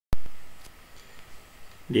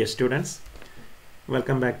Dear students,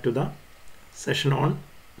 welcome back to the session on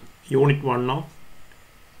Unit 1 of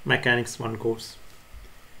Mechanics 1 course.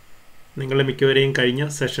 നിങ്ങളെ മിക്കവരെയും കഴിഞ്ഞ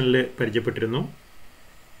സെഷനിൽ പരിചയപ്പെട്ടിരുന്നു.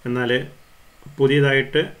 എന്നാൽ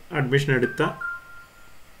പുതിയതായിട്ട് അഡ്മിഷൻ എടുത്ത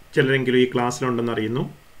ചിലരെങ്കിലും ഈ ക്ലാസ്സിലുണ്ടെന്ന് അറിയുന്നു.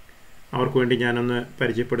 അവർക്ക് വേണ്ടി ഞാനൊന്ന്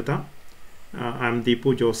പരിചയപ്പെടുത്താം. I am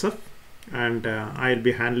Deepu Joseph and I will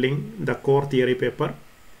be handling the core theory paper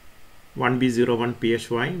 1B01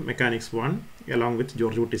 PHY Mechanics 1 along with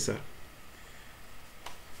George Woody sir.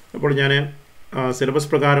 അപ്പോൾ ഞാൻ സിലബസ്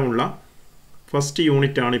പ്രകാരമുള്ള ഫസ്റ്റ്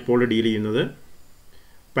യൂണിറ്റ് ആണ് ഇപ്പോൾ ഡീൽ ചെയ്യുന്നത്.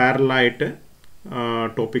 പാരലായിട്ട്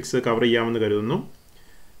ടോപ്പിക്സ് കവർ ചെയ്യാമെന്ന് കരുതുന്നു.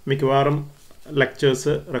 മിക്കവാറും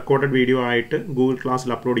ലെക്ചേഴ്സ് റെക്കോർഡഡ് വീഡിയോ ആയിട്ട് ഗൂഗിൾ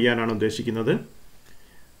ക്ലാസ്സിൽ അപ്ലോഡ് ചെയ്യാനാണ് ഉദ്ദേശിക്കുന്നത്.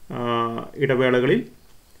 ഇടവേളകളിൽ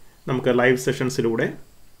നമുക്ക് ലൈവ് സെഷൻസിലൂടെ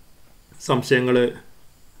സംശയങ്ങൾ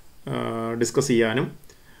ഡിസ്കസ് ചെയ്യാനും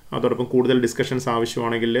അതോടൊപ്പം കൂടുതൽ ഡിസ്കഷൻസ്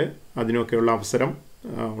ആവശ്യമാണെങ്കിൽ അതിനൊക്കെയുള്ള അവസരം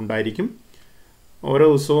ഉണ്ടായിരിക്കും. ഓരോ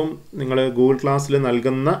ദിവസവും നിങ്ങൾ ഗൂഗിൾ ക്ലാസ്സിൽ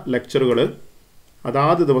നൽകുന്ന ലെക്ചറുകൾ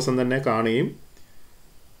അതാത് ദിവസം തന്നെ കാണുകയും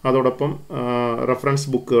അതോടൊപ്പം റെഫറൻസ്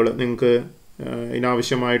ബുക്കുകൾ നിങ്ങൾക്ക്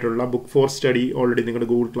ഇതിനാവശ്യമായിട്ടുള്ള ബുക്ക് ഫോർ സ്റ്റഡി ഓൾറെഡി നിങ്ങളുടെ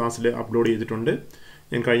ഗൂഗിൾ ക്ലാസ്സിൽ അപ്ലോഡ് ചെയ്തിട്ടുണ്ട്.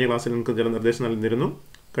 ഞാൻ കഴിഞ്ഞ ക്ലാസ്സിൽ നിങ്ങൾക്ക് ചില നിർദ്ദേശം നൽകിയിരുന്നു.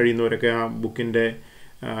 കഴിയുന്നവരൊക്കെ ആ ബുക്കിൻ്റെ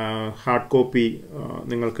ഹാർഡ് കോപ്പി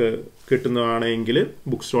നിങ്ങൾക്ക് കിട്ടുന്നതാണെങ്കിൽ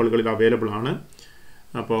ബുക്ക് സ്റ്റോളുകളിൽ അവൈലബിൾ ആണ്.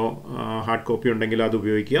 അപ്പോൾ ഹാർഡ് കോപ്പി ഉണ്ടെങ്കിൽ അത്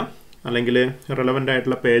ഉപയോഗിക്കുക. അല്ലെങ്കിൽ റെലവൻ്റ്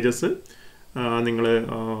ആയിട്ടുള്ള പേജസ് നിങ്ങൾ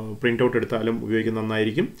പ്രിൻ്റ് ഔട്ട് എടുത്താലും ഉപയോഗിക്കുന്നത്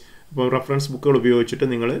നന്നായിരിക്കും. അപ്പോൾ റെഫറൻസ് ബുക്കുകൾ ഉപയോഗിച്ചിട്ട്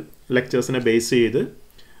നിങ്ങൾ ലെക്ചേഴ്സിനെ ബേസ് ചെയ്ത്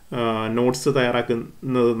നോട്ട്സ്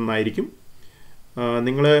തയ്യാറാക്കുന്നത് നന്നായിരിക്കും.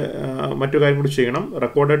 നിങ്ങൾ മറ്റു കാര്യം കൂടി ചെയ്യണം.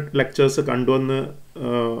 റെക്കോർഡഡ് ലെക്ചേഴ്സ് കണ്ടുവന്ന്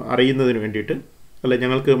അറിയുന്നതിന് വേണ്ടിയിട്ട് അല്ല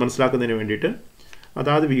ഞങ്ങൾക്ക് മനസ്സിലാക്കുന്നതിന് വേണ്ടിയിട്ട്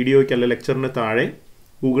അതാത് വീഡിയോയ്ക്ക് അല്ല ലെക്ചറിന് താഴെ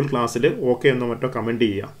ഗൂഗിൾ ക്ലാസ്സിൽ ഓക്കെ എന്നോ മറ്റോ കമൻറ്റ്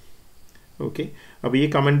ചെയ്യുക. ഓക്കെ, അപ്പോൾ ഈ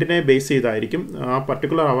കമൻറ്റിനെ ബേസ് ചെയ്തായിരിക്കും ആ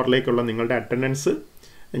പർട്ടിക്കുലർ അവറിലേക്കുള്ള നിങ്ങളുടെ അറ്റൻഡൻസ്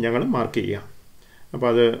ഞങ്ങൾ മാർക്ക് ചെയ്യുക. അപ്പോൾ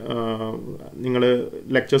അത് നിങ്ങൾ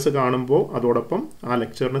ലെക്ചേഴ്സ് കാണുമ്പോൾ അതോടൊപ്പം ആ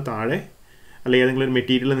ലെക്ചറിന് താഴെ അല്ലെങ്കിൽ ഏതെങ്കിലും ഒരു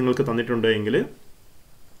മെറ്റീരിയൽ നിങ്ങൾക്ക് തന്നിട്ടുണ്ടെങ്കിൽ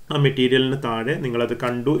ആ മെറ്റീരിയലിന് താഴെ നിങ്ങളത്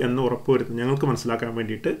കണ്ടു എന്ന് ഉറപ്പുവരുത്തും ഞങ്ങൾക്ക് മനസ്സിലാക്കാൻ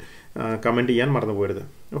വേണ്ടിയിട്ട് കമൻറ്റ് ചെയ്യാൻ മറന്നു പോകരുത്.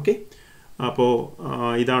 ഓക്കെ, അപ്പോൾ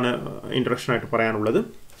ഇതാണ് ഇൻട്രൊഡക്ഷനായിട്ട് പറയാനുള്ളത്.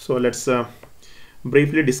 So let's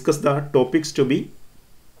briefly discuss the topics to B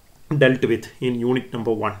delt with in unit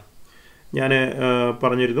number 1. ഞാൻ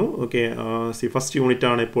പറഞ്ഞിരുന്നു. ഓക്കെ, ഫസ്റ്റ്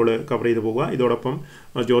യൂണിറ്റാണ് ഇപ്പോൾ കവർ ചെയ്ത് പോവുക. ഇതോടൊപ്പം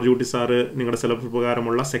ജോർജ് കുട്ടി സാറ് നിങ്ങളുടെ സിലബസ്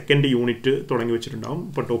പ്രകാരമുള്ള സെക്കൻഡ് യൂണിറ്റ് തുടങ്ങി വെച്ചിട്ടുണ്ടാകും.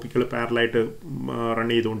 ഇപ്പോൾ ടോപ്പിക്കുകൾ പാരലായിട്ട് റൺ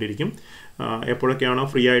ചെയ്തുകൊണ്ടിരിക്കും. എപ്പോഴൊക്കെയാണോ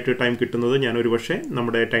ഫ്രീ ആയിട്ട് ടൈം കിട്ടുന്നത് ഞാനൊരു പക്ഷേ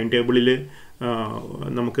നമ്മുടെ ടൈം ടേബിളിൽ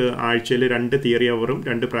നമുക്ക് ആഴ്ചയിൽ 2 തിയറി അവറും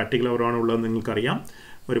 2 പ്രാക്ടിക്കൽ അവറുമാണ് ഉള്ളതെന്ന് നിങ്ങൾക്കറിയാം.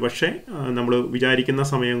 ഒരു പക്ഷേ നമ്മൾ വിചാരിക്കുന്ന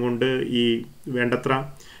സമയം കൊണ്ട് ഈ വേണ്ടത്ര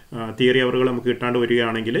തിയറി അവറുകൾ നമുക്ക് കിട്ടാണ്ട്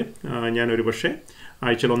വരികയാണെങ്കിൽ ഞാനൊരു പക്ഷേ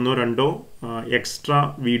ആഴ്ചയിൽ 1-2 എക്സ്ട്രാ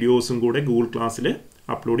വീഡിയോസും കൂടെ ഗൂഗിൾ ക്ലാസ്സിൽ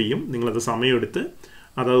അപ്ലോഡ് ചെയ്യും. നിങ്ങളത് സമയമെടുത്ത്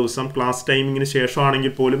അതേ ദിവസം ക്ലാസ് ടൈമിങ്ങിന്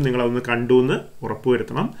ശേഷമാണെങ്കിൽ പോലും നിങ്ങളതൊന്ന് കണ്ടു എന്ന്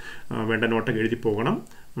ഉറപ്പുവരുത്തണം. വേണ്ട നോട്ടൊക്കെ എഴുതി പോകണം.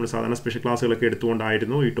 നമ്മൾ സാധാരണ സ്പെഷ്യൽ ക്ലാസ്സുകളൊക്കെ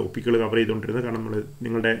എടുത്തുകൊണ്ടായിരുന്നു ഈ ടോപ്പിക്കുകൾ കവർ ചെയ്തുകൊണ്ടിരുന്നത്. കാരണം നമ്മൾ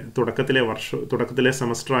നിങ്ങളുടെ തുടക്കത്തിലെ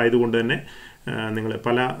സെമസ്റ്റർ ആയതുകൊണ്ട് തന്നെ നിങ്ങൾ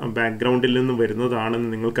പല ബാക്ക്ഗ്രൗണ്ടിൽ നിന്നും വരുന്നതാണെന്ന്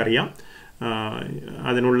നിങ്ങൾക്കറിയാം.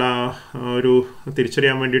 അതിനുള്ള ഒരു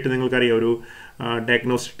തിരിച്ചറിയാൻ വേണ്ടിയിട്ട് നിങ്ങൾക്കറിയാം ഒരു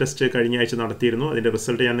ഡയഗ്നോസ്റ്റിക് ടെസ്റ്റ് കഴിഞ്ഞ ആഴ്ച നടത്തിയിരുന്നു. അതിൻ്റെ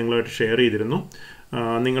റിസൾട്ട് ഞാൻ നിങ്ങളുമായിട്ട് ഷെയർ ചെയ്തിരുന്നു.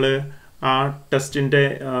 നിങ്ങൾ ആ ടെസ്റ്റിൻ്റെ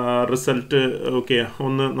റിസൾട്ട് ഓക്കെ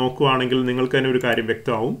ഒന്ന് നോക്കുകയാണെങ്കിൽ നിങ്ങൾക്ക് തന്നെ ഒരു കാര്യം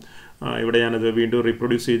വ്യക്തമാവും. ഇവിടെ ഞാനത് വീണ്ടും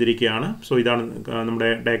റീപ്രൊഡ്യൂസ് ചെയ്തിരിക്കുകയാണ്. സോ ഇതാണ്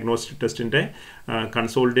നമ്മുടെ ഡയഗ്നോസ്റ്റിക് ടെസ്റ്റിൻ്റെ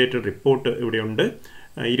കൺസോളിഡേറ്റഡ് റിപ്പോർട്ട് ഇവിടെയുണ്ട്.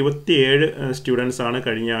 27 സ്റ്റുഡൻസാണ്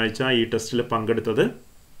കഴിഞ്ഞ ആഴ്ച ഈ ടെസ്റ്റിൽ പങ്കെടുത്തത്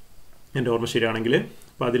എൻ്റെ ഓർമ്മ ശരിയാണെങ്കിൽ.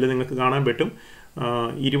 അപ്പോൾ അതിൽ നിങ്ങൾക്ക് കാണാൻ പറ്റും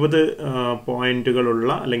 20 പോയിൻറ്റുകളുള്ള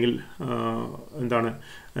അല്ലെങ്കിൽ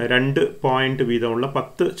 2 പോയിൻ്റ് വീതമുള്ള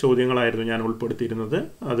 10 ചോദ്യങ്ങളായിരുന്നു ഞാൻ ഉൾപ്പെടുത്തിയിരുന്നത്.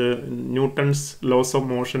 അത് ന്യൂട്ടൺസ് ലോസ് ഓഫ്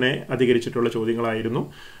മോഷനെ അധികരിച്ചിട്ടുള്ള ചോദ്യങ്ങളായിരുന്നു.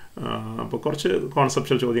 അപ്പോൾ കുറച്ച്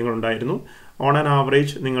കോൺസെപ്ച്വൽ ചോദ്യങ്ങളുണ്ടായിരുന്നു. ഓൺ ആൻ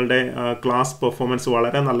ആവറേജ് നിങ്ങളുടെ ക്ലാസ് പെർഫോമൻസ്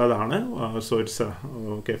വളരെ നല്ലതാണ്. So it's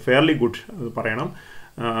okay fairly good അത് പറയണം.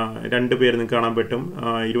 2 പേര് നിങ്ങൾക്ക് കാണാൻ പറ്റും.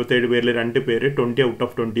 27 പേരിൽ 2 പേര് 20 ഔട്ട്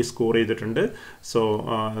ഓഫ് 20 സ്കോർ ചെയ്തിട്ടുണ്ട്. സോ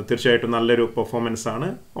തീർച്ചയായിട്ടും നല്ലൊരു പെർഫോമൻസ് ആണ്.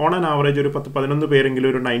 ഓൺ ആൻ ആവറേജ് ഒരു 10-11 പേരെങ്കിലും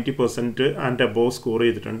ഒരു 90% ആൻഡ് അബോവ് സ്കോർ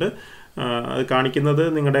ചെയ്തിട്ടുണ്ട്. അത് കാണിക്കുന്നത്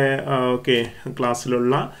നിങ്ങളുടെ ഓക്കെ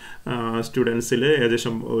ക്ലാസ്സിലുള്ള സ്റ്റുഡൻസിൽ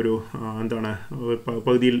ഏകദേശം ഒരു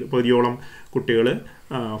പകുതിയോളം കുട്ടികൾ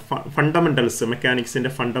ഫണ്ടമെൻ്റൽസ് മെക്കാനിക്സിൻ്റെ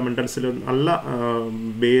ഫണ്ടമെൻ്റൽസിൽ നല്ല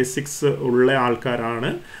ബേസിക്സ് ഉള്ള ആൾക്കാരാണ്.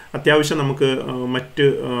 അത്യാവശ്യം നമുക്ക് മറ്റ്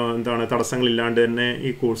തടസ്സങ്ങളില്ലാണ്ട് തന്നെ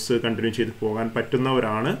ഈ കോഴ്സ് കണ്ടിന്യൂ ചെയ്ത് പോകാൻ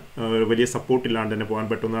പറ്റുന്നവരാണ്. വലിയ സപ്പോർട്ടില്ലാണ്ട് തന്നെ പോകാൻ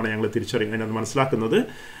പറ്റുന്നതാണ് ഞങ്ങൾ തിരിച്ചറിയുന്നത് മനസ്സിലാക്കുന്നത്.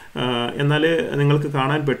 എന്നാൽ നിങ്ങൾക്ക്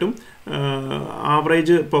കാണാൻ പറ്റും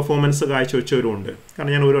ആവറേജ് പെർഫോമൻസ് കാഴ്ചവെച്ചവരുമുണ്ട്.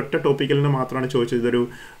 കാരണം ഞാൻ ഒരു ഒറ്റ ടോപ്പിക്കിൽ നിന്ന് മാത്രമാണ് ചോദിച്ചത്. ഇതൊരു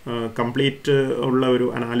കംപ്ലീറ്റ് ഉള്ള ഒരു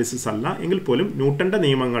അനാലിസിസ് അല്ല എങ്കിൽ പോലും ന്യൂട്ടൻ്റെ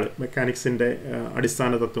നിയമങ്ങൾ മെക്കാനിക്സിൻ്റെ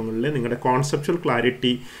അടിസ്ഥാന തത്വങ്ങളിൽ നിങ്ങളുടെ കോൺസെപ്ച്വൽ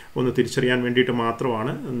ക്ലാരിറ്റി ഒന്ന് തിരിച്ചറിയാൻ വേണ്ടിയിട്ട്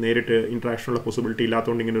മാത്രമാണ് നേരിട്ട് ഇൻട്രാക്ഷനുള്ള പോസിബിലിറ്റി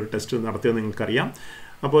ഇല്ലാത്തതുകൊണ്ട് ഇങ്ങനെ ഒരു ടെസ്റ്റ് നടത്തിയത് നിങ്ങൾക്കറിയാം.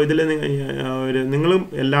 അപ്പോൾ ഇതിൽ നിങ്ങളും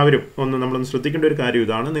എല്ലാവരും നമ്മളൊന്ന് ശ്രദ്ധിക്കേണ്ട ഒരു കാര്യം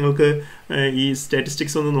ഇതാണ്. നിങ്ങൾക്ക് ഈ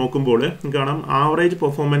സ്റ്റാറ്റിസ്റ്റിക്സ് ഒന്ന് നോക്കുമ്പോൾ കാണാം ആവറേജ്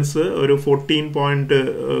പെർഫോമൻസ് ഒരു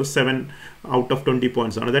 14.7 ഔട്ട് ഓഫ് 20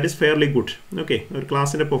 പോയിൻറ്റ്സ് ആണ്. That is fairly good. Okay, ഒരു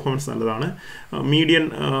ക്ലാസ്സിൻ്റെ പെർഫോമൻസ് നല്ലതാണ്. മീഡിയൻ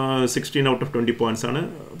 16 ഔട്ട് ഓഫ് 20 പോയിൻറ്റ്സ് ആണ്.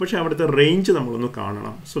 പക്ഷേ അവിടുത്തെ റേഞ്ച് നമ്മളൊന്ന്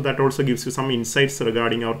കാണണം. So that also gives you some insights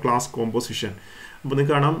regarding our class composition. അപ്പോൾ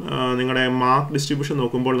നിങ്ങൾക്ക് കാണാം നിങ്ങളുടെ മാർക്ക് ഡിസ്ട്രിബ്യൂഷൻ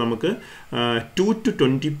നോക്കുമ്പോൾ നമുക്ക് 2 to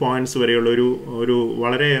 20 പോയിൻറ്റ്സ് വരെയുള്ള ഒരു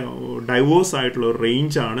വളരെ ഡൈവേഴ്സ് ആയിട്ടുള്ള ഒരു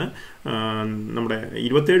റേഞ്ചാണ് നമ്മുടെ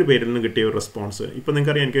 27 പേരിൽ നിന്ന് കിട്ടിയ ഒരു റെസ്പോൺസ്. ഇപ്പോൾ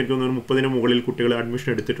നിങ്ങൾക്കറിയാം, എനിക്ക് തോന്നുന്നു 30-ന് മുകളിൽ കുട്ടികൾ അഡ്മിഷൻ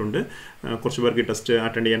എടുത്തിട്ടുണ്ട്. കുറച്ച് പേർക്ക് ടെസ്റ്റ്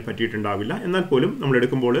അറ്റൻഡ് ചെയ്യാൻ പറ്റിയിട്ടുണ്ടാവില്ല. എന്നാൽ പോലും നമ്മൾ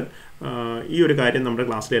എടുക്കുമ്പോൾ ഈ ഒരു കാര്യം നമ്മുടെ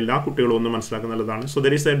ക്ലാസ്സിലെ എല്ലാ കുട്ടികളും ഒന്ന് മനസ്സിലാക്കുന്നതാണ്. So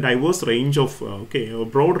there is A diverse range of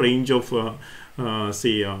broad range of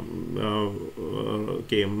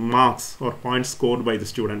marks or points scored by the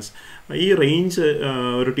students. ഈ റേഞ്ച്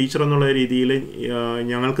ഒരു ടീച്ചർ എന്നുള്ള രീതിയിൽ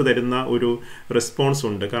ഞങ്ങൾക്ക് തരുന്ന ഒരു റെസ്പോൺസ്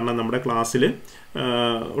ഉണ്ട്. കാരണം നമ്മുടെ ക്ലാസ്സിൽ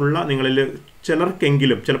ഉള്ള നിങ്ങളിൽ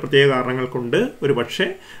ചിലർക്കെങ്കിലും ചില പ്രത്യേക കാരണങ്ങൾ കൊണ്ട് ഒരു പക്ഷേ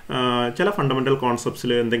ചില ഫണ്ടമെൻ്റൽ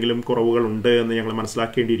കോൺസെപ്റ്റ്സിൽ എന്തെങ്കിലും കുറവുകളുണ്ട് എന്ന് ഞങ്ങൾ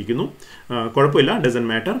മനസ്സിലാക്കേണ്ടിയിരിക്കുന്നു. കുഴപ്പമില്ല, doesn't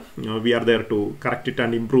matter, V are there to correct it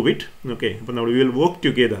and improve it. Okay, അപ്പോൾ നമ്മൾ വി വിൽ വർക്ക്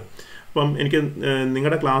ടുഗെദർ. അപ്പം എനിക്ക്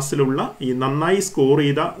നിങ്ങളുടെ ക്ലാസ്സിലുള്ള ഈ നന്നായി സ്കോർ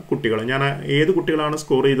ചെയ്ത കുട്ടികൾ, ഞാൻ ഏത് കുട്ടികളാണ്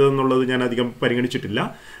സ്കോർ ചെയ്തതെന്നുള്ളത് ഞാൻ അധികം പരിഗണിച്ചിട്ടില്ല.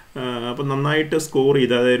 അപ്പം നന്നായിട്ട് സ്കോർ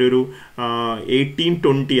ചെയ്ത, അതായത് ഒരു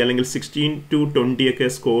 18-20 അല്ലെങ്കിൽ 16-20 ഒക്കെ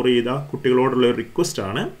സ്കോർ ചെയ്ത കുട്ടികളോടുള്ള ഒരു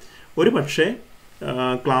റിക്വസ്റ്റാണ്. ഒരു പക്ഷേ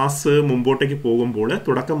ക്ലാസ് മുമ്പോട്ടേക്ക് പോകുമ്പോൾ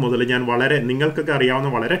തുടക്കം മുതൽ ഞാൻ നിങ്ങൾക്കൊക്കെ അറിയാവുന്ന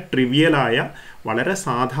വളരെ ട്രിവിയലായ, വളരെ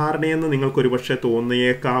സാധാരണയെന്ന് നിങ്ങൾക്കൊരു പക്ഷേ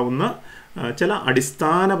തോന്നിയേക്കാവുന്ന ചില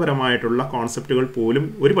അടിസ്ഥാനപരമായിട്ടുള്ള കോൺസെപ്റ്റുകൾ പോലും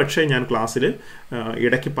ഒരു പക്ഷേ ഞാൻ ക്ലാസ്സിൽ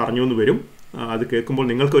ഇടയ്ക്ക് പറഞ്ഞു എന്ന് വരും. അത് കേൾക്കുമ്പോൾ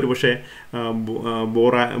നിങ്ങൾക്കൊരു പക്ഷേ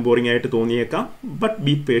ബോറിംഗ് ആയിട്ട് തോന്നിയേക്കാം. But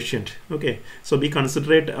be patient. Okay, so B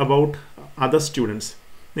considerate about other students.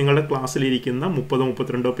 നിങ്ങളുടെ ക്ലാസ്സിലിരിക്കുന്ന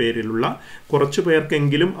 30-32 പേരിലുള്ള കുറച്ച്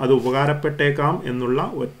പേർക്കെങ്കിലും അത് ഉപകാരപ്പെട്ടേക്കാം എന്നുള്ള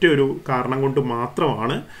ഒറ്റയൊരു കാരണം കൊണ്ട്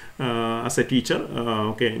മാത്രമാണ് ആസ് എ ടീച്ചർ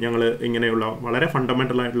ഓക്കെ ഞങ്ങൾ ഇങ്ങനെയുള്ള വളരെ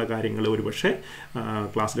ഫണ്ടമെൻ്റൽ ആയിട്ടുള്ള കാര്യങ്ങൾ ഒരു പക്ഷേ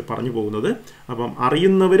ക്ലാസ്സിൽ പറഞ്ഞു പോകുന്നത്. അപ്പം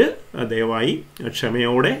അറിയുന്നവർ ദയവായി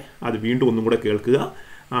ക്ഷമയോടെ അത് വീണ്ടും ഒന്നും കൂടെ കേൾക്കുക,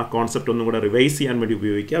 ആ കോൺസെപ്റ്റ് ഒന്നും കൂടെ റിവൈസ് ചെയ്യാൻ വേണ്ടി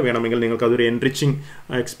ഉപയോഗിക്കുക. വേണമെങ്കിൽ നിങ്ങൾക്ക് അതൊരു എൻറിച്ചിങ്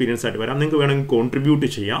എക്സ്പീരിയൻസ് ആയിട്ട് വരാം. നിങ്ങൾക്ക് വേണമെങ്കിൽ കോൺട്രിബ്യൂട്ട്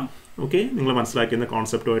ചെയ്യാം. ഓക്കെ, നിങ്ങൾ മനസ്സിലാക്കുന്ന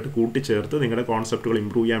കോൺസെപ്റ്റുമായിട്ട് കൂട്ടിച്ചേർത്ത് നിങ്ങളുടെ കോൺസെപ്റ്റുകൾ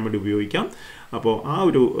ഇമ്പ്രൂവ് ചെയ്യാൻ വേണ്ടി ഉപയോഗിക്കാം. അപ്പോൾ ആ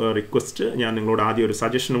ഒരു റിക്വസ്റ്റ് ഞാൻ നിങ്ങളോട് ആദ്യം ഒരു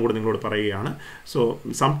സജഷനും കൂടെ നിങ്ങളോട് പറയുകയാണ്. So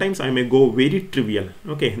sometimes I may go very trivial.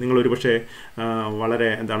 Okay, നിങ്ങളൊരു പക്ഷേ വളരെ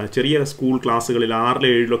ചെറിയ സ്കൂൾ ക്ലാസ്സുകളിൽ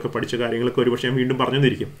 6-7 പഠിച്ച കാര്യങ്ങളൊക്കെ ഒരു പക്ഷേ ഞാൻ വീണ്ടും പറഞ്ഞു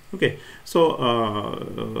തന്നിരിക്കും. ഓക്കെ, സോ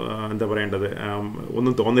പറയേണ്ടത്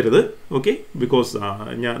ഒന്നും തോന്നരുത്. ഓക്കെ, ബിക്കോസ്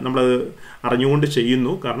നമ്മളത് അറിഞ്ഞുകൊണ്ട്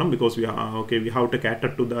ചെയ്യുന്നു. കാരണം because we have to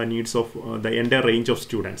കാറ്റർ to the needs of the entire range of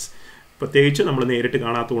students. പ്രത്യേകിച്ച് നമ്മൾ നേരിട്ട്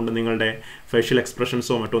കാണാത്തതുകൊണ്ട് നിങ്ങളുടെ ഫേഷ്യൽ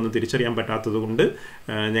എക്സ്പ്രഷൻസോ മറ്റോ ഒന്നും തിരിച്ചറിയാൻ പറ്റാത്തത് കൊണ്ട്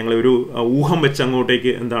ഞങ്ങളൊരു ഊഹം വെച്ച്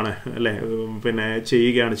അങ്ങോട്ടേക്ക്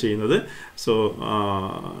ചെയ്യുകയാണ് ചെയ്യുന്നത്. സോ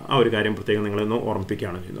ആ ഒരു കാര്യം പ്രത്യേകം നിങ്ങളൊന്ന്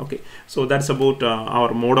ഓർമ്മിപ്പിക്കുകയാണ് ചെയ്യുന്നത്. Okay, so that's about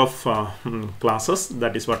our mode of classes.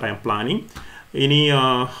 That is what I M planning. ഇനി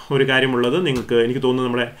ഒരു കാര്യമുള്ളത്, എനിക്ക് തോന്നുന്നു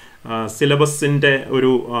നമ്മുടെ സിലബസിൻ്റെ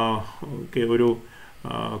ഒരു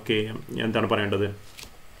പറയേണ്ടത്,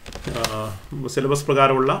 സിലബസ്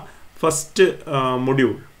പ്രകാരമുള്ള ഫസ്റ്റ്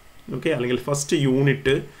മൊഡ്യൂൾ അല്ലെങ്കിൽ ഫസ്റ്റ്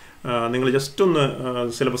യൂണിറ്റ് നിങ്ങൾ ജസ്റ്റ് ഒന്ന്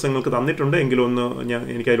സിലബസ് നിങ്ങൾക്ക് തന്നിട്ടുണ്ട് എങ്കിലും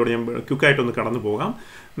എനിക്കതിലൂടെ ഞാൻ ക്വിക്കായിട്ടൊന്ന് കടന്നു പോകാം.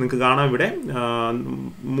 നിങ്ങൾക്ക് കാണാം ഇവിടെ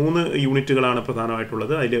 3 യൂണിറ്റുകളാണ്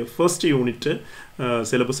പ്രധാനമായിട്ടുള്ളത്. അതിൽ ഫസ്റ്റ് യൂണിറ്റ്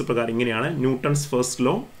സിലബസ് പ്രകാരം ഇങ്ങനെയാണ്: Newton's first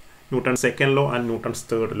law, Newton's second law and Newton's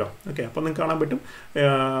third law. Okay, അപ്പോൾ നിങ്ങൾക്ക് കാണാൻ പറ്റും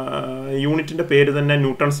യൂണിറ്റിൻ്റെ പേര് തന്നെ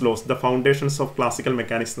Newton's loss, the foundations of classical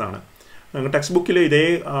mechanics എന്നാണ്. ടെക്സ്റ്റ് ബുക്കിൽ ഇതേ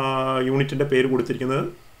യൂണിറ്റിൻ്റെ പേര് കൊടുത്തിരിക്കുന്നത്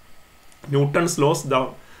Newton's loss, the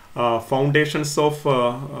foundations of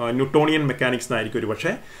Newtonian mechanics എന്നായിരിക്കും ഒരു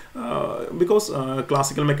പക്ഷേ. ബിക്കോസ്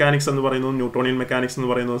ക്ലാസിക്കൽ മെക്കാനിക്സ് എന്ന് പറയുന്നതും ന്യൂട്ടോണിയൻ മെക്കാനിക്സ് എന്ന്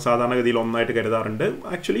പറയുന്നതും സാധാരണഗതിയിൽ ഒന്നായിട്ട് കരുതാറുണ്ട്.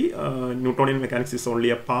 Actually Newtonian mechanics is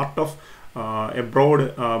only A part of a broad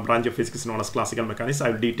branch of physics known as classical mechanics.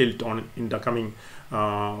 I will detail it on in the coming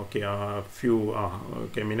few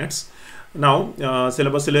minutes. Now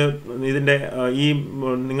സിലബസിൽ ഇതിൻ്റെ ഈ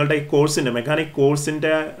നിങ്ങളുടെ ഈ കോഴ്സിൻ്റെ മെക്കാനിക്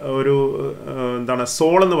കോഴ്സിൻ്റെ ഒരു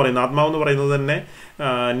സോൾ എന്ന് പറയുന്നത്, ആത്മാവെന്ന് പറയുന്നത് തന്നെ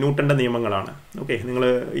ന്യൂട്ടൻ്റെ നിയമങ്ങളാണ്. ഓക്കെ, നിങ്ങൾ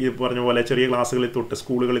ഈ പറഞ്ഞ പോലെ ചെറിയ ക്ലാസ്സുകളിൽ തൊട്ട്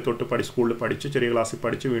സ്കൂളുകളിൽ തൊട്ട് സ്കൂളിൽ പഠിച്ച് ചെറിയ ക്ലാസ്സിൽ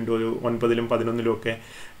പഠിച്ച് വീണ്ടും ഒരു 9-ലും 11-ലും ഒക്കെ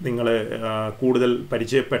നിങ്ങൾ കൂടുതൽ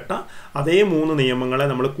പരിചയപ്പെട്ട അതേ 3 നിയമങ്ങളെ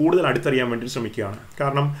നമ്മൾ കൂടുതൽ അടുത്തറിയാൻ വേണ്ടി ശ്രമിക്കുകയാണ്.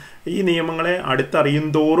 കാരണം ഈ നിയമങ്ങളെ അടുത്തറിയും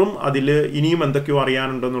തോറും അതിൽ ഇനിയും എന്തൊക്കെയോ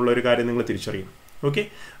അറിയാനുണ്ടെന്നുള്ളൊരു കാര്യം നിങ്ങൾ തിരിച്ചറിയും. Okay,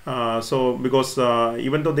 so because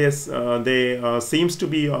even though they seems to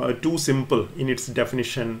be too simple in its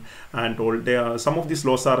definition and all, some of these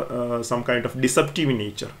laws are some kind of deceptive in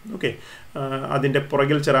nature. Okay, അതിൻ്റെ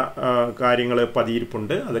പുറകിൽ ചില കാര്യങ്ങൾ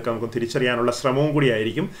പതിയിരിപ്പുണ്ട്. അതൊക്കെ നമുക്ക് തിരിച്ചറിയാനുള്ള ശ്രമവും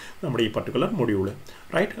കൂടിയായിരിക്കും നമ്മുടെ ഈ പർട്ടിക്കുലർ മൊഡ്യൂള്,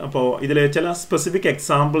 റൈറ്റ്? അപ്പോൾ ഇതിൽ ചില സ്പെസിഫിക്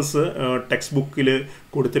എക്സാമ്പിൾസ് ടെക്സ്റ്റ് ബുക്കിൽ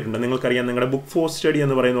കൊടുത്തിട്ടുണ്ട്. നിങ്ങൾക്കറിയാം, നിങ്ങളുടെ ബുക്ക് ഫോർ സ്റ്റഡി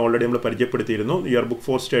എന്ന് പറയുന്നത് ഓൾറെഡി നമ്മൾ പരിചയപ്പെടുത്തിയിരുന്നു. Your book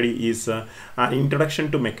for study is an introduction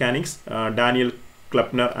to mechanics, Daniel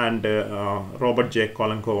ക്ലപ്നർ and Robert J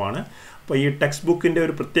കോലൻകോവ് ആണ്. അപ്പോൾ ഈ ടെക്സ്റ്റ് ബുക്കിൻ്റെ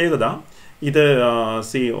ഒരു പ്രത്യേകത, ഇത്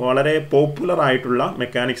വളരെ പോപ്പുലർ ആയിട്ടുള്ള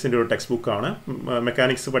മെക്കാനിക്സിൻ്റെ ഒരു ടെക്സ്റ്റ് ബുക്കാണ്.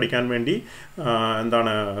 മെക്കാനിക്സ് പഠിക്കാൻ വേണ്ടി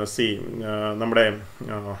നമ്മുടെ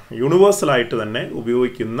യൂണിവേഴ്സലായിട്ട് തന്നെ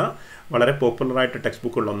ഉപയോഗിക്കുന്ന വളരെ പോപ്പുലറായിട്ട് ടെക്സ്റ്റ്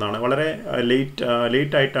ബുക്കുള്ള ഒന്നാണ്. വളരെ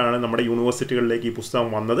ലേറ്റ് ആയിട്ടാണ് നമ്മുടെ യൂണിവേഴ്സിറ്റികളിലേക്ക് ഈ പുസ്തകം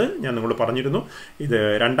വന്നത്. ഞാൻ നിങ്ങളോട് പറഞ്ഞിരുന്നു, ഇത്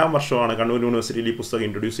 2ാം വർഷമാണ് കണ്ണൂർ യൂണിവേഴ്സിറ്റിയിൽ ഈ പുസ്തകം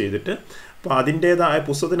ഇൻട്രൊഡ്യൂസ് ചെയ്തിട്ട്. അപ്പോൾ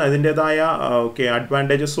പുസ്തകത്തിന് അതിൻ്റേതായ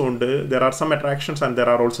അഡ്വാൻറ്റേജസും ഉണ്ട്. There are some attractions and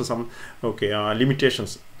there are also some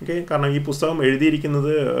limitations. കാരണം ഈ പുസ്തകം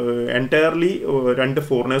എഴുതിയിരിക്കുന്നത് എൻറ്റയർലി 2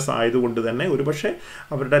 ഫോറിനേഴ്സ് ആയതുകൊണ്ട് തന്നെ ഒരുപക്ഷെ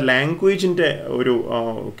അവരുടെ ലാംഗ്വേജിൻ്റെ ഒരു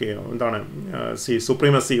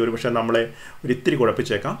സുപ്രീമസി ഒരുപക്ഷെ നമ്മളെ ഒരിത്തിരി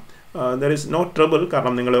കുഴപ്പിച്ചേക്കാം. ദർ ഈസ് നോ ട്രബിൾ,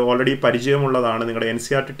 കാരണം നിങ്ങൾ ഓൾറെഡി പരിചയമുള്ളതാണ്. നിങ്ങളുടെ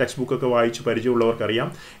NCERT ടെക്സ്റ്റ് ബുക്കൊക്കെ വായിച്ച് പരിചയമുള്ളവർക്കറിയാം.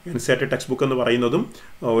 NCERT ടെക്സ്റ്റ് ബുക്ക് എന്ന് പറയുന്നതും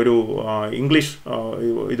ഒരു ഇംഗ്ലീഷ്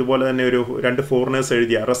ഇതുപോലെ തന്നെ ഒരു 2 ഫോറിനേഴ്സ്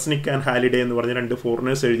എഴുതിയ, റസ്നിക് ആൻഡ് ഹാലിഡേ എന്ന് പറഞ്ഞ 2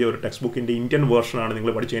 ഫോറിനേഴ്സ് എഴുതിയ ഒരു ടെക്സ്റ്റ് ബുക്കിൻ്റെ ഇന്ത്യൻ വേർഷനാണ്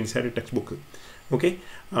നിങ്ങൾ പഠിച്ച NCERT ടെക്സ്റ്റ് ബുക്ക്. ഓക്കെ,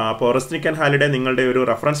 അപ്പോൾ റസ്നിക് ആൻഡ് ഹാലിഡേ നിങ്ങളുടെ ഒരു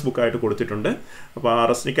റെഫറൻസ് ബുക്കായിട്ട് കൊടുത്തിട്ടുണ്ട്. അപ്പോൾ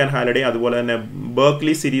റസ്നിക് ആൻഡ് ഹാലിഡേ അതുപോലെ തന്നെ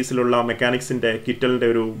ബർക്ക്ലി സീരീസിലുള്ള മെക്കാനിക്സിൻ്റെ കിറ്റലിൻ്റെ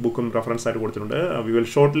ഒരു ബുക്കും റെഫറൻസ് ആയിട്ട് കൊടുത്തിട്ടുണ്ട്. We will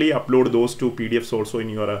shortly upload those 2 PDFs also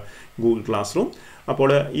in your Google class room.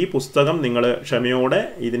 അപ്പോൾ ഈ പുസ്തകം നിങ്ങൾ ക്ഷമയോടെ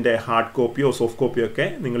ഇതിൻ്റെ ഹാർഡ് കോപ്പിയോ സോഫ്റ്റ് കോപ്പിയോ ഒക്കെ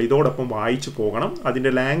നിങ്ങൾ ഇതോടൊപ്പം വായിച്ചു പോകണം.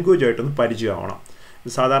 അതിൻ്റെ ലാംഗ്വേജ് ആയിട്ടൊന്ന് പരിചയമാവണം.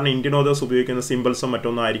 സാധാരണ ഇന്ത്യൻ ഓതേഴ്സ് ഉപയോഗിക്കുന്ന സിമ്പിൾസും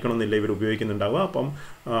മറ്റൊന്നും ആയിരിക്കണം എന്നില്ല ഇവർ ഉപയോഗിക്കുന്നുണ്ടാവുക. അപ്പം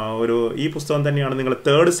ഈ പുസ്തകം തന്നെയാണ് നിങ്ങൾ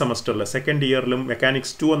 3rd സെമസ്റ്ററിൽ 2nd ഇയറിലും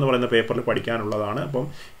മെക്കാനിക്സ് 2 എന്ന് പറയുന്ന പേപ്പറിൽ പഠിക്കാനുള്ളതാണ്. അപ്പം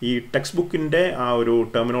ഈ ടെക്സ്റ്റ് ബുക്കിൻ്റെ ആ ഒരു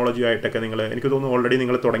ടെർമിനോളജി ആയിട്ടൊക്കെ എനിക്ക് തോന്നുന്നു ഓൾറെഡി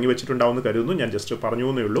നിങ്ങൾ തുടങ്ങി വെച്ചിട്ടുണ്ടാവുമെന്ന് കരുതുന്നു. ഞാൻ ജസ്റ്റ് പറഞ്ഞു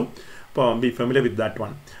എന്നേ ഉള്ളൂ. അപ്പോൾ B familiar with that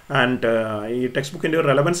one. And ഈ ടെക്സ്റ്റ് ബുക്കിൻ്റെ ഒരു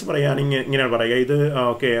റെലവൻസ് പറയുകയാണെങ്കിൽ ഇങ്ങനെയാണ് പറയുക. ഇത്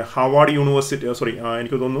ഹാർവാർഡ് യൂണിവേഴ്സിറ്റി,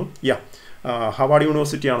 എനിക്ക് തോന്നുന്നു ഹാർവാർഡ്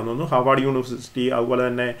യൂണിവേഴ്സിറ്റി ആണെന്ന് തോന്നുന്നു. ഹാർവാർഡ് യൂണിവേഴ്സിറ്റി, അതുപോലെ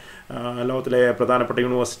തന്നെ ലോകത്തിലെ പ്രധാനപ്പെട്ട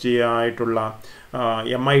യൂണിവേഴ്സിറ്റി ആയിട്ടുള്ള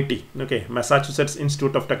MIT, Massachusetts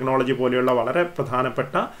institute of technology പോലെയുള്ള വളരെ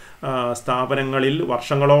പ്രധാനപ്പെട്ട സ്ഥാപനങ്ങളിൽ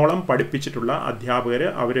വർഷങ്ങളോളം പഠിപ്പിച്ചിട്ടുള്ള അധ്യാപകർ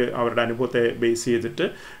അവരുടെ അനുഭവത്തെ ബേസ് ചെയ്തിട്ട്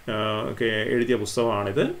എഴുതിയ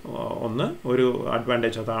പുസ്തകമാണിത്. ഒരു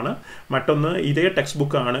അഡ്വാൻറ്റേജ് അതാണ്. മറ്റൊന്ന്, ഇതേ ടെക്സ്റ്റ്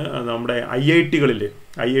ബുക്കാണ് നമ്മുടെ IIT-കളിൽ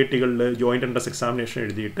ജോയിൻ്റ് എൻട്രൻസ് എക്സാമിനേഷൻ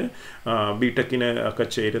എഴുതിയിട്ട് BTechന് ഒക്കെ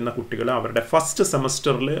ചേരുന്ന കുട്ടികൾ അവരുടെ ഫസ്റ്റ്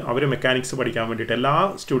സെമസ്റ്ററിൽ അവർ മെക്കാനിക്സ് പഠിക്കാൻ വേണ്ടിയിട്ട്, എല്ലാ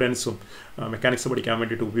സ്റ്റുഡൻസും മെക്കാനിക്സ് പഠിക്കാൻ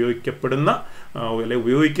വേണ്ടിയിട്ട്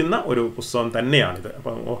ഉപയോഗിക്കുന്ന ഒരു പുസ്തകം തന്നെയാണിത്.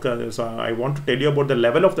 അപ്പം I want to tell you about the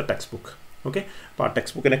level of the text book. Okay, അപ്പോൾ ആ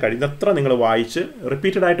ടെക്സ്റ്റ് ബുക്കിനെ കഴിയുന്നത്ര നിങ്ങൾ വായിച്ച്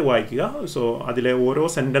റിപ്പീറ്റഡ് ആയിട്ട് വായിക്കുക. സോ അതിലെ ഓരോ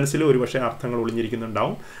സെൻറ്റൻസിലും ഒരുപക്ഷെ അർത്ഥങ്ങൾ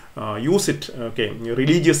ഒളിഞ്ഞിരിക്കുന്നുണ്ടാവും. Use it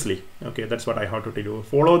religiously. That's what I have to tell you.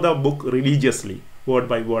 Follow the book religiously, word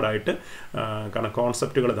by word ആയിട്ട്, കാരണം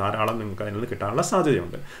കോൺസെപ്റ്റുകൾ ധാരാളം നിങ്ങൾക്ക് അതിൽ നിന്ന് കിട്ടാനുള്ള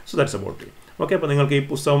സാധ്യതയുണ്ട്. So that's about it. Okay, അപ്പോൾ നിങ്ങൾക്ക് ഈ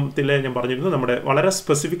പുസ്തകത്തിൽ ഞാൻ പറഞ്ഞിരുന്നു നമ്മുടെ വളരെ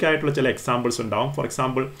സ്പെസിഫിക് ആയിട്ടുള്ള ചില എക്സാമ്പിൾസ് ഉണ്ടാവും. ഫോർ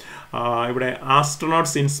എക്സാമ്പിൾ, ഇവിടെ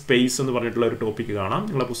ആസ്ട്രോനോട്ട്സ് ഇൻ സ്പേസ് എന്ന് പറഞ്ഞിട്ടുള്ള ഒരു ടോപ്പിക്ക് കാണാം.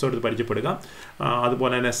 നിങ്ങളെ പുസ്തകത്തിൽ പരിചയപ്പെടുക.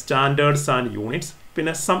 അതുപോലെ തന്നെ സ്റ്റാൻഡേർഡ്സ് ആൻഡ് യൂണിറ്റ്സ്,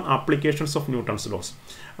 പിന്നെ some applications of Newton's loss.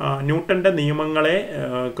 ന്യൂട്ടൻ്റെ നിയമങ്ങളെ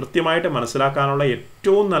കൃത്യമായിട്ട് മനസ്സിലാക്കാനുള്ള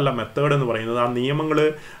ഏറ്റവും നല്ല മെത്തേഡ് എന്ന് പറയുന്നത് ആ നിയമങ്ങൾ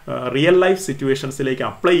റിയൽ ലൈഫ് സിറ്റുവേഷൻസിലേക്ക്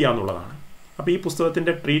അപ്ലൈ ചെയ്യുക എന്നുള്ളതാണ്. അപ്പോൾ ഈ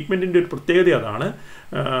പുസ്തകത്തിൻ്റെ ട്രീറ്റ്മെൻറ്റിൻ്റെ ഒരു പ്രത്യേകത അതാണ്.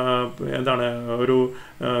 ഒരു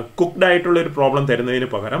കുക്ക്ഡ് ആയിട്ടുള്ള ഒരു പ്രോബ്ലം തരുന്നതിന്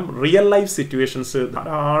പകരം റിയൽ ലൈഫ് സിറ്റുവേഷൻസ്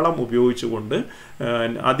ധാരാളം ഉപയോഗിച്ചുകൊണ്ട്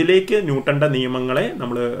അതിലേക്ക് ന്യൂട്ടൻ്റെ നിയമങ്ങളെ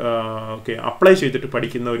നമ്മൾ അപ്ലൈ ചെയ്തിട്ട്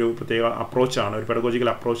പഠിക്കുന്ന ഒരു പ്രത്യേക അപ്രോച്ചാണ്, ഒരു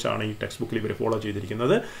പെഡഗോജിക്കൽ അപ്രോച്ചാണ് ഈ ടെക്സ്റ്റ് ബുക്കിൽ ഇവർ ഫോളോ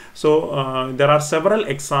ചെയ്തിരിക്കുന്നത്. So there are several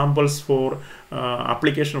examples for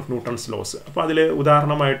application of Newton's loss. അപ്പോൾ അതിൽ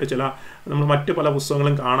ഉദാഹരണമായിട്ട് നമ്മൾ മറ്റ് പല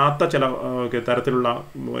പുസ്തകങ്ങളും കാണാത്ത ചില തരത്തിലുള്ള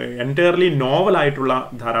എൻറ്റയർലി നോവലായിട്ടുള്ള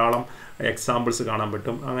ധാരാളം എക്സാമ്പിൾസ് കാണാൻ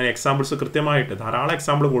പറ്റും. അങ്ങനെ എക്സാമ്പിൾസ് കൃത്യമായിട്ട് ധാരാളം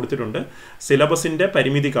എക്സാമ്പിൾ കൊടുത്തിട്ടുണ്ട്. സിലബസിൻ്റെ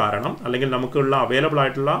പരിമിതി കാരണം, അല്ലെങ്കിൽ നമുക്കുള്ള അവൈലബിൾ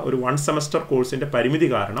ആയിട്ടുള്ള ഒരു 1 സെമസ്റ്റർ കോഴ്സിൻ്റെ പരിമിതി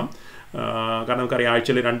കാരണം നമുക്കറിയാം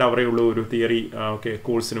ആഴ്ചയിൽ 2 അവറേ ഉള്ളൂ ഒരു തിയറി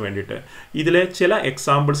കോഴ്സിന് വേണ്ടിയിട്ട്. ഇതിലെ ചില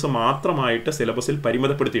എക്സാമ്പിൾസ് മാത്രമായിട്ട് സിലബസിൽ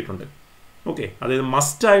പരിമിതപ്പെടുത്തിയിട്ടുണ്ട്. അതായത്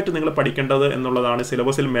മസ്റ്റായിട്ട് നിങ്ങൾ പഠിക്കേണ്ടത് എന്നുള്ളതാണ്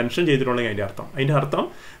സിലബസിൽ മെൻഷൻ ചെയ്തിട്ടുണ്ടെങ്കിൽ അതിൻ്റെ അർത്ഥം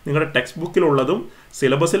നിങ്ങളുടെ ടെക്സ്റ്റ് ബുക്കിലുള്ളതും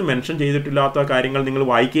സിലബസിൽ മെൻഷൻ ചെയ്തിട്ടില്ലാത്ത കാര്യങ്ങൾ നിങ്ങൾ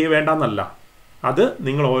വായിക്കുകയേ വേണ്ടെന്നല്ല. അത്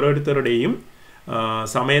നിങ്ങൾ ഓരോരുത്തരുടെയും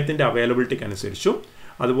സമയത്തിൻ്റെ അവൈലബിലിറ്റിക്ക് അനുസരിച്ചും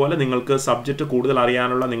അതുപോലെ നിങ്ങൾക്ക് സബ്ജക്റ്റ് കൂടുതൽ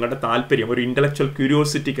അറിയാനുള്ള നിങ്ങളുടെ താല്പര്യം, ഒരു ഇൻ്റലക്ച്വൽ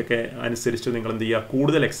ക്യൂരിയോസിറ്റിക്കൊക്കെ അനുസരിച്ച് നിങ്ങൾ എന്ത് ചെയ്യുക,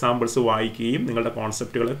 കൂടുതൽ എക്സാമ്പിൾസ് വായിക്കുകയും നിങ്ങളുടെ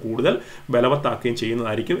കോൺസെപ്റ്റുകളെ കൂടുതൽ ബലവത്താക്കുകയും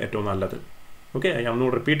ചെയ്യുന്നതായിരിക്കും ഏറ്റവും നല്ലത്. ഓക്കെ, ഞാൻ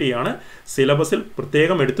ഒന്നുകൂടി റിപ്പീറ്റ് ചെയ്യുകയാണ്. സിലബസിൽ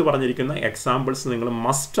പ്രത്യേകം എടുത്തു പറഞ്ഞിരിക്കുന്ന എക്സാമ്പിൾസ് നിങ്ങൾ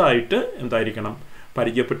മസ്റ്റായിട്ട് എന്തായിരിക്കണം,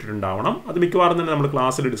 പരിചയപ്പെട്ടിട്ടുണ്ടാവണം. അത് മിക്കവാറും തന്നെ നമ്മൾ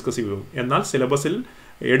ക്ലാസ്സിൽ ഡിസ്കസ് ചെയ്യും. എന്നാൽ സിലബസിൽ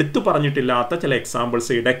എടുത്തു പറഞ്ഞിട്ടില്ലാത്ത ചില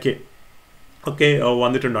എക്സാമ്പിൾസ് ഇടയ്ക്ക് ഒക്കെ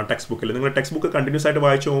വന്നിട്ടുണ്ടാകും ടെക്സ്റ്റ് ബുക്കിൽ. നിങ്ങൾ ടെക്സ്റ്റ് ബുക്ക് കണ്ടിന്യൂസ് ആയിട്ട്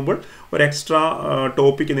വായിച്ചു പോകുമ്പോൾ ഒരു എക്സ്ട്രാ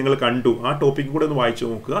ടോപ്പിക്ക് നിങ്ങൾ കണ്ടു, ആ ടോപ്പിക്ക് കൂടെ ഒന്ന്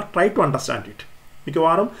വായിച്ചു നോക്കുക. Try to understand it.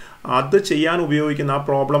 മിക്കവാറും അത് ചെയ്യാൻ ഉപയോഗിക്കുന്ന ആ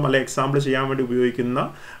പ്രോബ്ലം അല്ലെ എക്സാമ്പിൾ ചെയ്യാൻ വേണ്ടി ഉപയോഗിക്കുന്ന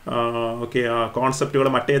കോൺസെപ്റ്റുകൾ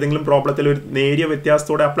മറ്റേതെങ്കിലും പ്രോബ്ലത്തിൽ ഒരു നേരിയ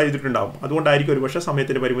വ്യത്യാസത്തോടെ അപ്ലൈ ചെയ്തിട്ടുണ്ടാകും. അതുകൊണ്ടായിരിക്കും ഒരു പക്ഷേ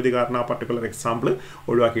സമയത്തിൻ്റെ പരിമിതി കാരണം ആ particular example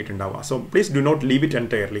ഒഴിവാക്കിയിട്ടുണ്ടാവുക. So please do not leave it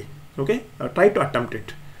entirely. Okay, try to attempt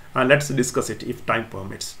it and let's discuss it if time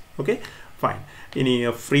permits. Okay, fine. ഇനി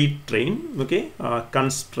free train, okay,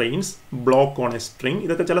 constraints, block on A string,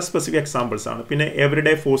 ഇതൊക്കെ ചില specific examples ആണ്. പിന്നെ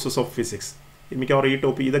everyday forces of physics, മിക്കവാറും ഈ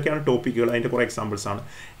topic ഇതൊക്കെയാണ് ടോപ്പിക്കുകൾ, അതിൻ്റെ കുറേ എക്സാമ്പിൾസ് ആണ്.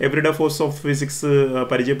 എവറിഡേ ഫോഴ്സ് ഓഫ് ഫിസിക്സ്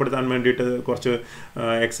പരിചയപ്പെടുത്താൻ വേണ്ടിയിട്ട് കുറച്ച്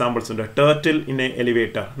എക്സാമ്പിൾസ് ഉണ്ട്. ടേർട്ടിൽ ഇൻ എ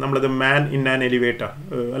എലിവേറ്റർ, നമ്മളത് മാൻ ഇൻ ആൻ എലിവേറ്റർ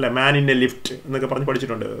അല്ല മാൻ ഇൻ എ ലിഫ്റ്റ് എന്നൊക്കെ പറഞ്ഞ്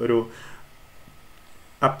പഠിച്ചിട്ടുണ്ട്. ഒരു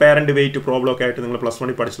അപ്പാരൻ്റ് വെയിറ്റ് പ്രോബ്ലം ഒക്കെ ആയിട്ട് നിങ്ങൾ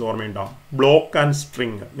 +1 പഠിച്ചത് ഓർമ്മയുണ്ടാവും. ബ്ലോക്ക് ആൻഡ്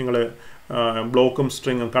സ്ട്രിങ്, നിങ്ങൾ ബ്ലോക്കും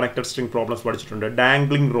സ്ട്രിങ്ങും കണക്റ്റഡ് സ്ട്രിങ് പ്രോബ്ലംസ് പഠിച്ചിട്ടുണ്ട്.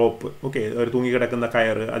 ഡാംഗ്ലിംഗ് റോപ്പ്, ഓക്കെ, ഒരു തൂങ്ങിക്കിടക്കുന്ന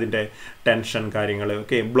കയറ്, അതിൻ്റെ ടെൻഷൻ കാര്യങ്ങൾ.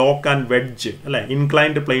 ഓക്കെ, ബ്ലോക്ക് ആൻഡ് വെഡ്ജ് അല്ലേ,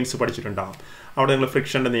 ഇൻക്ലൈൻഡ് പ്ലെയിൻസ് പഠിച്ചിട്ടുണ്ടാകും. അവിടെ നിങ്ങൾ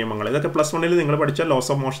ഫ്രിക്ഷൻ്റെ നിയമങ്ങൾ, ഇതൊക്കെ +1 നിങ്ങൾ പഠിച്ച ലോസ്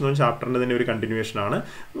ഓഫ് മോഷൻ എന്ന ചാപ്റ്ററിൻ്റെ തന്നെ ഒരു കണ്ടിന്യൂഷനാണ്.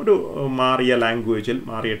 ഒരു മാറിയ ലാംഗ്വേജിൽ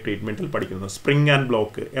മാറിയ ട്രീറ്റ്മെൻറ്റിൽ പഠിക്കുന്നത്. സ്പ്രിങ് ആൻഡ്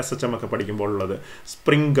ബ്ലോക്ക് SHM ഒക്കെ പഠിക്കുമ്പോൾ ഉള്ളത്.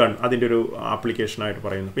 സ്പ്രിങ് ഗൺ, അതിൻ്റെ ഒരു ആപ്ലിക്കേഷനായിട്ട്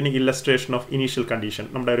പറയുന്നു. പിന്നെ ഇല്ലസ്ട്രേഷൻ ഓഫ് ഇനീഷ്യൽ കണ്ടീഷൻ,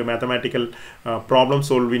 നമ്മുടെ ഒരു മാത്തമാറ്റിക്കൽ പ്രോബ്ലം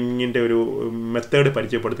സോൾവിങ്ങിൻ്റെ ഒരു മെത്തേഡ്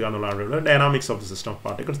പരിചയപ്പെടുത്തുക എന്നുള്ളതാണ്. Dynamics of the system of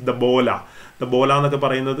particles. The Bola എന്നൊക്കെ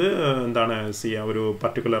പറയുന്നത് എന്താണ്, ഒരു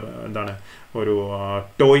പർട്ടിക്കുലർ എന്താണ് ഒരു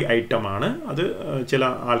ടോയ് ഐറ്റം ആണ്. അത് ചില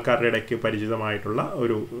ആൾക്കാരുടെ ഇടയ്ക്ക് പരിചിതമായിട്ടുള്ള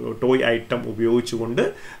ഒരു ടോയ് ഐറ്റം ഉപയോഗിച്ചുകൊണ്ട്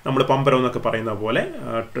നമ്മൾ പമ്പരം എന്നൊക്കെ പറയുന്ന പോലെ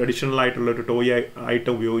ട്രഡീഷണൽ ആയിട്ടുള്ള ഒരു ടോയ്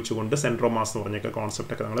ഐറ്റം ഉപയോഗിച്ചുകൊണ്ട് സെൻറ്റർ ഓഫ് മാസ് എന്ന് പറഞ്ഞൊക്കെ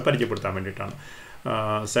കോൺസെപ്റ്റൊക്കെ നമ്മൾ പരിചയപ്പെടുത്താൻ വേണ്ടിയിട്ടാണ്.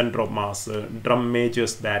 Centre of mass, drum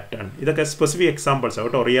majors baton, ഇതൊക്കെ സ്പെസിഫിക് എക്സാമ്പിൾസ്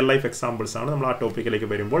കേട്ടോ, റിയൽ ലൈഫ് എക്സാമ്പിൾസ് ആണ്. നമ്മൾ ആ ടോപ്പിക്കിലേക്ക്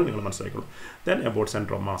വരുമ്പോൾ നിങ്ങൾ മനസ്സിലാക്കുള്ളൂ. Then about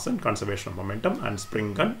centre of mass and conservation of momentum and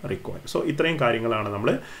spring gun require. So ഇത്രയും കാര്യങ്ങളാണ്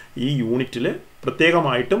നമ്മൾ ഈ യൂണിറ്റിൽ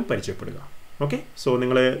പ്രത്യേകമായിട്ടും പരിചയപ്പെടുക. ഓക്കെ, സോ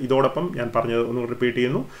നിങ്ങൾ ഇതോടൊപ്പം ഞാൻ പറഞ്ഞത് ഒന്ന് റിപ്പീറ്റ്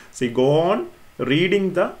ചെയ്യുന്നു. C go on reading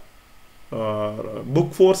the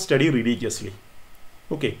book for study religiously.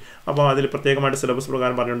 Okay, അപ്പോൾ അതിൽ പ്രത്യേകമായിട്ട് സിലബസ്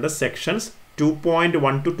പ്രകാരം പറഞ്ഞിട്ടുണ്ട്. സെക്ഷൻസ്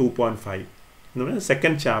 2.1 to 2.5 എന്ന് പറഞ്ഞാൽ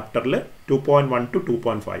സെക്കൻഡ് ചാപ്റ്ററിൽ 2.1 to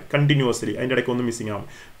 2.5 കണ്ടിന്യൂസ്ലി, അതിൻ്റെ ഇടയ്ക്ക് ഒന്നും മിസ്സിംഗ് ആവും.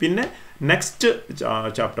 പിന്നെ നെക്സ്റ്റ്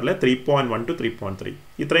ചാപ്റ്ററിൽ 3.1 to 3.3.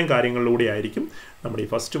 ഇത്രയും കാര്യങ്ങളിലൂടെ ആയിരിക്കും നമ്മുടെ ഈ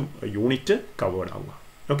ഫസ്റ്റ് യൂണിറ്റ് കവേർഡ് ആവുക.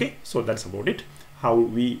 Okay, so that's about it. How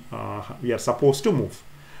we are supposed to move.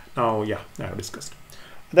 Now, yeah, I have discussed.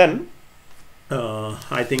 Then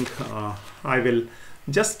I think I will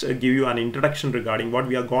just give you an introduction regarding what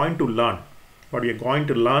we are going to learn. What we are going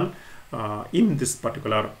to learn in this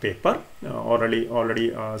particular paper. Already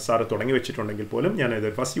sir തുടങ്ങി വെച്ചിട്ടുണ്ടെങ്കിൽ പോലും ഞാനത്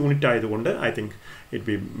first unit ആയതുകൊണ്ട് I think it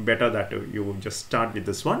be better that you just start with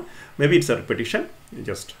this one. Maybe it's a repetition.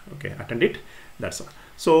 Just okay, attend it. That's all.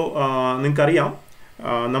 So നിങ്ങൾക്കറിയാം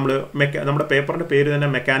നമ്മുടെ പേപ്പറിൻ്റെ പേര് തന്നെ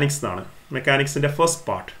മെക്കാനിക്സ് എന്നാണ്. മെക്കാനിക്സിൻ്റെ first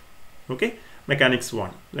part, okay, mechanics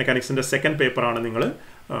 1. മെക്കാനിക്സിൻ്റെ second പേപ്പറാണ് നിങ്ങൾ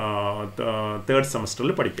third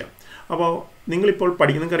സെമസ്റ്ററിൽ പഠിക്കുക. അപ്പോൾ നിങ്ങളിപ്പോൾ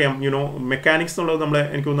നിങ്ങൾക്കറിയാം മെക്കാനിക്സ് എന്നുള്ളത്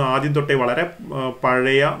എനിക്ക് തോന്നുന്നു ആദ്യം തൊട്ടേ വളരെ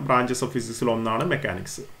പഴയ ബ്രാഞ്ചസ് ഓഫ് ഫിസിക്സിൽ ഒന്നാണ്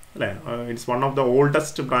മെക്കാനിക്സ് അല്ലേ. It's one of the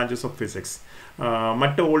oldest branches of physics.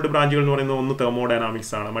 മറ്റ് ഓൾഡ് ബ്രാഞ്ചുകൾ എന്ന് പറയുന്നത് ഒന്ന്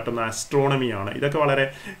തെർമോഡൈനാമിക്സ് ആണ്, മറ്റൊന്ന് ആസ്ട്രോണമിയാണ്. ഇതൊക്കെ വളരെ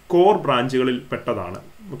കോർ ബ്രാഞ്ചുകളിൽ പെട്ടതാണ്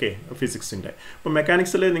ഓക്കെ ഫിസിക്സിൻ്റെ. അപ്പോൾ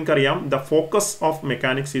മെക്കാനിക്സിൽ നിങ്ങൾക്കറിയാം the focus of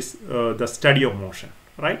mechanics is the study of motion,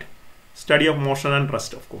 right? Study of motion and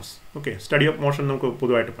rest of course. Okay, study of motion നമുക്ക്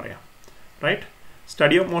പൊതുവായിട്ട് പറയാം, റൈറ്റ്?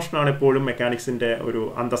 സ്റ്റഡി ഓഫ് മോഷനാണ് എപ്പോഴും മെക്കാനിക്സിൻ്റെ ഒരു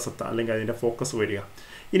അന്തസത്ത അല്ലെങ്കിൽ അതിൻ്റെ ഫോക്കസ് വരിക.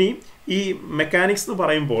 ഇനി ഈ മെക്കാനിക്സ് എന്ന്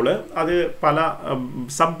പറയുമ്പോൾ അത് പല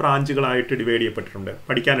സബ് ബ്രാഞ്ചുകളായിട്ട് ഡിവൈഡ് ചെയ്യപ്പെട്ടിട്ടുണ്ട്.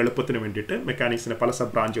 പഠിക്കാൻ എളുപ്പത്തിന് വേണ്ടിയിട്ട് മെക്കാനിക്സിനെ പല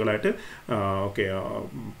സബ് ബ്രാഞ്ചുകളായിട്ട്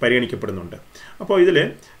പരിഗണിക്കപ്പെടുന്നുണ്ട്. അപ്പോൾ ഇതിൽ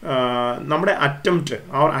നമ്മുടെ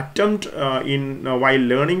attempt in while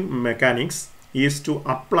learning mechanics is to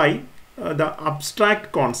apply the abstract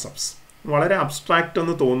concepts. വളരെ അബ്സ്ട്രാക്റ്റ്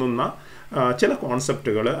എന്ന് തോന്നുന്ന ചില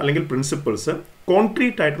കോൺസെപ്റ്റുകൾ അല്ലെങ്കിൽ പ്രിൻസിപ്പിൾസ്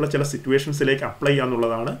കോൺക്രീറ്റ് ആയിട്ടുള്ള ചില സിറ്റുവേഷൻസിലേക്ക് അപ്ലൈ ചെയ്യുക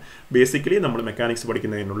എന്നുള്ളതാണ് ബേസിക്കലി നമ്മൾ മെക്കാനിക്സ്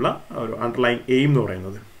പഠിക്കുന്നതിനുള്ള ഒരു അണ്ടർലൈൻ എയിം എന്ന്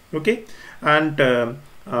പറയുന്നത്. ഓക്കെ, ആൻഡ്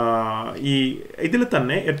ഈ ഇതിൽ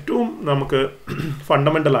തന്നെ ഏറ്റവും നമുക്ക്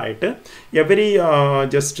ഫണ്ടമെൻ്റലായിട്ട് every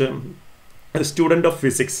just student of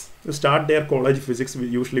physics start there college physics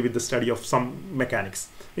usually with the study of some mechanics.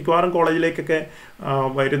 മിക്കവാറും കോളേജിലേക്കൊക്കെ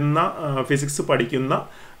വരുന്ന ഫിസിക്സ് പഠിക്കുന്ന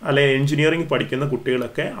അല്ലെ എഞ്ചിനീയറിംഗ് പഠിക്കുന്ന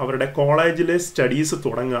കുട്ടികളൊക്കെ അവരുടെ കോളേജിലെ സ്റ്റഡീസ്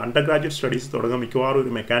തുടങ്ങുക, അണ്ടർ ഗ്രാജുവേറ്റ് സ്റ്റഡീസ് തുടങ്ങുക മിക്കവാറും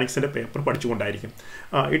ഒരു മെക്കാനിക്സിൻ്റെ paper പഠിച്ചുകൊണ്ടായിരിക്കും.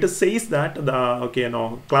 It says that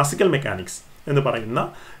classical mechanics എന്ന് പറയുന്ന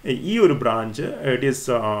ഈ ഒരു branch it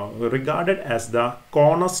is regarded as the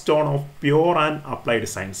corner stone of pure and applied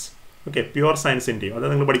science. Okay, pure സയൻസിൻ്റെയോ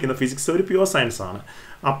അതായത് നിങ്ങൾ പഠിക്കുന്ന ഫിസിക്സ് ഒരു പ്യുവർ സയൻസ് ആണ്.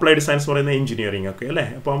 അപ്ലൈഡ് സയൻസ് പറയുന്ന എഞ്ചിനീയറിംഗ് ഒക്കെ അല്ലേ.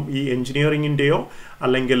 അപ്പം ഈ എഞ്ചിനീയറിംഗിൻ്റെയോ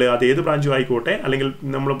അല്ലെങ്കിൽ അത് ഏത് ബ്രാഞ്ചും ആയിക്കോട്ടെ, അല്ലെങ്കിൽ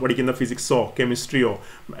നമ്മൾ പഠിക്കുന്ന ഫിസിക്സോ കെമിസ്ട്രിയോ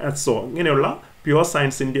മാത്സോ ഇങ്ങനെയുള്ള പ്യുവർ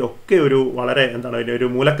സയൻസിൻ്റെ ഒക്കെ ഒരു വളരെ ഒരു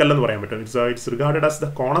മൂലക്കല്ലെന്ന് പറയാൻ പറ്റും. It's regarded as the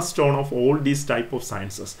corner stone of all these type of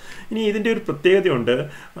sciences. ഇനി ഇതിൻ്റെ ഒരു പ്രത്യേകതയുണ്ട്.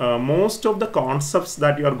 Most of the concepts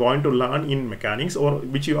that you are going to learn in mechanics or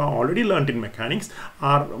which you are already learn in mechanics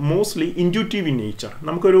R mostly intuitive in nature.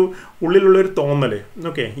 നമുക്കൊരു ഉള്ളിലുള്ളൊരു തോന്നൽ,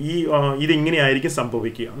 okay, ഇതിങ്ങനെയായിരിക്കും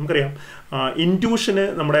സംഭവിക്കുക. നമുക്കറിയാം ഇൻറ്റ്യൂഷന്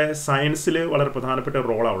നമ്മുടെ സയൻസിൽ വളരെ പ്രധാനപ്പെട്ട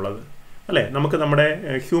റോളാണ് ഉള്ളത് അല്ലേ. നമുക്ക് നമ്മുടെ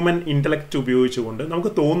ഹ്യൂമൻ ഇൻ്റലക്റ്റ് ഉപയോഗിച്ചുകൊണ്ട്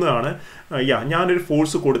നമുക്ക് തോന്നുകയാണ് ഞാനൊരു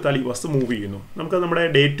ഫോഴ്സ് കൊടുത്താൽ ഈ വസ്തു മൂവ് ചെയ്യുന്നു. നമുക്ക് നമ്മുടെ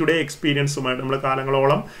ഡേ ടു ഡേ എക്സ്പീരിയൻസുമായിട്ട് നമ്മൾ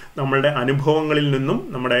കാലങ്ങളോളം നമ്മളുടെ അനുഭവങ്ങളിൽ നിന്നും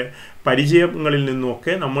നമ്മുടെ പരിചയങ്ങളിൽ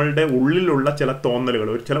നിന്നുമൊക്കെ നമ്മളുടെ ഉള്ളിലുള്ള ചില തോന്നലുകൾ,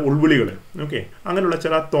 ചില ഉൾവിളികൾ, ഓക്കെ, അങ്ങനെയുള്ള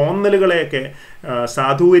ചില തോന്നലുകളെയൊക്കെ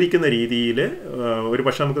സാധൂകരിക്കുന്ന രീതിയിൽ ഒരു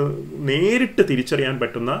പക്ഷേ നമുക്ക് നേരിട്ട് തിരിച്ചറിയാൻ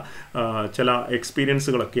പറ്റുന്ന ചില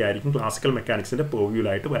എക്സ്പീരിയൻസുകളൊക്കെ ആയിരിക്കും ക്ലാസിക്കൽ മെക്കാനിക്സിൻ്റെ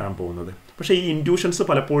പേർവ്യൂലായിട്ട് വരാൻ പോകുന്നത്. പക്ഷേ ഈ ഇൻറ്റ്യൂഷൻസ്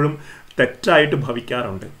പലപ്പോഴും തെറ്റായിട്ട്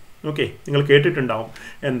ഭവിക്കാറുണ്ട്. ഓക്കെ, നിങ്ങൾ കേട്ടിട്ടുണ്ടാവും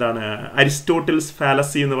അരിസ്റ്റോട്ടിൽസ്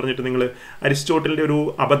ഫാലസി എന്ന് പറഞ്ഞിട്ട്. നിങ്ങൾ അരിസ്റ്റോട്ടലിൻ്റെ ഒരു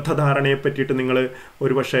അബദ്ധധാരണയെ പറ്റിയിട്ട് നിങ്ങൾ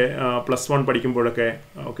ഒരു പക്ഷേ +1 പഠിക്കുമ്പോഴൊക്കെ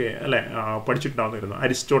ഓക്കെ അല്ലേ പഠിച്ചിട്ടുണ്ടാവുമായിരുന്നു.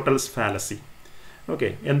 അരിസ്റ്റോട്ടൽസ് ഫാലസി. ഓക്കെ,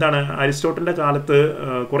 എന്താണ് അരിസ്റ്റോട്ടലിൻ്റെ കാലത്ത്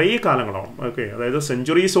കുറേ കാലങ്ങളോളം, ഓക്കെ, അതായത്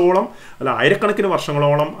സെഞ്ച്വറീസോളം അല്ല ആയിരക്കണക്കിന്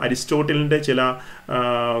വർഷങ്ങളോളം അരിസ്റ്റോട്ടലിൻ്റെ ചില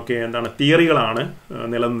തിയറികളാണ്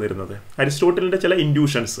നിലനിന്നിരുന്നത്. അരിസ്റ്റോട്ടലിൻ്റെ ചില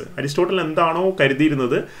ഇൻഡ്യൂഷൻസ്, അരിസ്റ്റോട്ടൽ എന്താണോ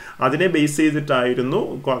കരുതിയിരുന്നത് അതിനെ ബേസ് ചെയ്തിട്ടായിരുന്നു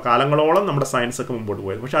കാലങ്ങളോളം നമ്മുടെ സയൻസൊക്കെ മുമ്പോട്ട്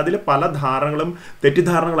പോയത്. പക്ഷേ അതിൽ പല ധാരണകളും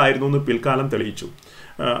തെറ്റിദ്ധാരണകളായിരുന്നു എന്ന് പിൽക്കാലം തെളിയിച്ചു.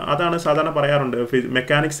 അതാണ് സാധാരണ പറയാറുണ്ട്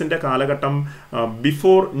മെക്കാനിക്സിൻ്റെ കാലഘട്ടം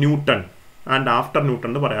before newton and after newton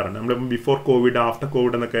എന്ന് പറയാറുണ്ട്. നമ്മൾ ബിഫോർ കോവിഡ് ആഫ്റ്റർ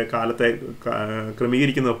കോവിഡ് എന്നൊക്കെ കാലത്തെ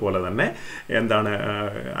ക്രമീകരിക്കുന്നത് പോലെ തന്നെ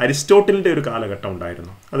അരിസ്റ്റോട്ടലിൻ്റെ ഒരു കാലഘട്ടം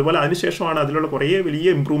ഉണ്ടായിരുന്നു. അതുപോലെ അതിനുശേഷമാണ് അതിലുള്ള കുറേ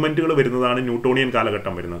വലിയ ഇമ്പ്രൂവ്മെൻറ്റുകൾ വരുന്നതാണ് ന്യൂട്ടോണിയൻ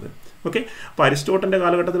കാലഘട്ടം വരുന്നത്. ഓക്കെ, അപ്പോൾ അരിസ്റ്റോട്ടലിൻ്റെ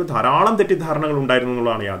കാലഘട്ടത്തിൽ ധാരാളം തെറ്റിദ്ധാരണകൾ ഉണ്ടായിരുന്നു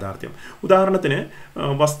എന്നുള്ളതാണ് യാഥാർത്ഥ്യം. ഉദാഹരണത്തിന്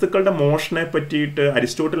വസ്തുക്കളുടെ മോഷനെ പറ്റിയിട്ട്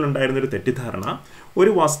അരിസ്റ്റോട്ടലിൽ ഉണ്ടായിരുന്നൊരു തെറ്റിദ്ധാരണ,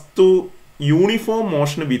 ഒരു വസ്തു യൂണിഫോം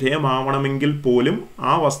മോഷന് വിധേയമാവണമെങ്കിൽ പോലും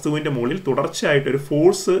ആ വസ്തുവിൻ്റെ മുകളിൽ തുടർച്ചയായിട്ടൊരു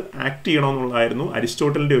ഫോഴ്സ് ആക്ട് ചെയ്യണമെന്നുള്ളതായിരുന്നു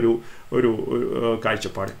അരിസ്റ്റോട്ടലിൻ്റെ ഒരു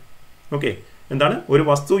കാഴ്ചപ്പാട്. ഓക്കെ, ഒരു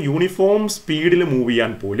വസ്തു യൂണിഫോം സ്പീഡിൽ മൂവ്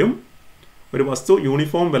ചെയ്യാൻ പോലും, ഒരു വസ്തു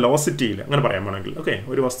യൂണിഫോം വെലോസിറ്റിയിൽ, അങ്ങനെ പറയാൻ വേണമെങ്കിൽ, ഓക്കെ,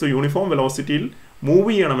 ഒരു വസ്തു യൂണിഫോം വെലോസിറ്റിയിൽ മൂവ്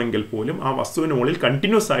ചെയ്യണമെങ്കിൽ പോലും ആ വസ്തുവിന് മുകളിൽ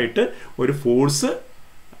കണ്ടിന്യൂസ് ആയിട്ട് ഒരു ഫോഴ്സ്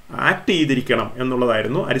ആക്ട് ചെയ്തിരിക്കണം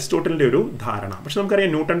എന്നുള്ളതായിരുന്നു അരിസ്റ്റോട്ടലിൻ്റെ ഒരു ധാരണ. പക്ഷെ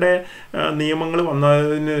നമുക്കറിയാം ന്യൂട്ടൻ്റെ നിയമങ്ങൾ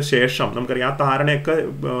വന്നതിന് ശേഷം നമുക്കറിയാം ആ ധാരണയൊക്കെ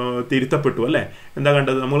തിരുത്തപ്പെട്ടു അല്ലേ. എന്താ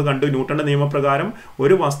കണ്ടത്? നമ്മൾ കണ്ടു ന്യൂട്ടൻ്റെ നിയമപ്രകാരം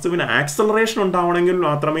ഒരു വസ്തുവിന് ആക്സലറേഷൻ ഉണ്ടാവണമെങ്കിൽ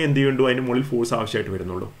മാത്രമേ എന്ത് ചെയ്യേണ്ടൂ, അതിന് മുകളിൽ ഫോഴ്സ് ആവശ്യമായിട്ട്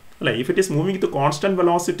വരുന്നുള്ളൂ അല്ലേ. If it is moving with constant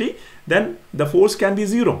velocity then the force can be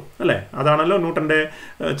zero അല്ലേ. അതാണല്ലോ ന്യൂട്ടൻ്റെ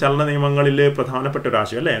ചലന നിയമങ്ങളിൽ പ്രധാനപ്പെട്ട ഒരു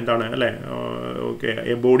ആശയം അല്ലേ. ഓക്കെ,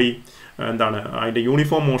 എ ബോഡി അതിൻ്റെ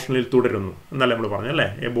യൂണിഫോം മോഷനിൽ തുടരുന്നു എന്നല്ലേ നമ്മൾ പറഞ്ഞു അല്ലേ.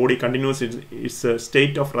 A body continuous it's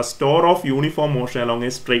state of restore of uniform motion along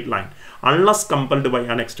A straight line unless compelled by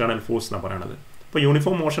an external force എന്നാണ് പറയുന്നത്. ഇപ്പോൾ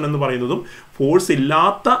യൂണിഫോം മോഷൻ എന്ന് പറയുന്നതും ഫോഴ്സ്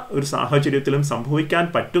ഇല്ലാത്ത ഒരു സാഹചര്യത്തിലും സംഭവിക്കാൻ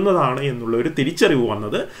പറ്റുന്നതാണ് എന്നുള്ള ഒരു തിരിച്ചറിവ്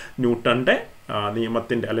വന്നത് ന്യൂട്ടൻ്റെ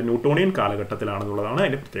നിയമത്തിൻ്റെ അല്ലെ ന്യൂട്ടോണിയൻ കാലഘട്ടത്തിലാണെന്നുള്ളതാണ്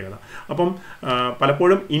അതിൻ്റെ പ്രത്യേകത. അപ്പം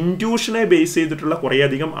പലപ്പോഴും ഇൻഡ്യൂഷനെ ബേസ് ചെയ്തിട്ടുള്ള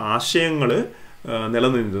കുറേയധികം ആശയങ്ങൾ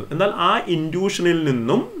നിലനിന്നത്. എന്നാൽ ആ ഇൻഡ്യൂഷനിൽ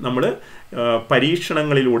നിന്നും നമ്മൾ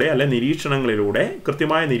പരീക്ഷണങ്ങളിലൂടെ അല്ലെ നിരീക്ഷണങ്ങളിലൂടെ,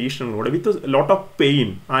 കൃത്യമായ നിരീക്ഷണങ്ങളിലൂടെ വിത്ത് lot of pain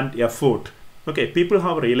and effort, okay, people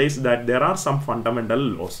have realized that there are some fundamental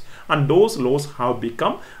laws and those laws have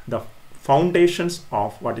become the foundations of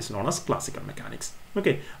what is known as classical mechanics.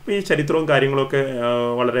 Okay, അപ്പോൾ ഈ ചരിത്രവും കാര്യങ്ങളൊക്കെ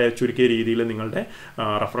വളരെ ചുരുക്കിയ രീതിയിൽ നിങ്ങളുടെ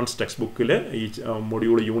റെഫറൻസ് ടെക്സ്റ്റ് ബുക്കിൽ ഈ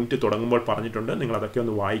module unit തുടങ്ങുമ്പോൾ പറഞ്ഞിട്ടുണ്ട്. നിങ്ങളതൊക്കെ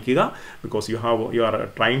ഒന്ന് വായിക്കുക. Because you are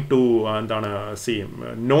trying to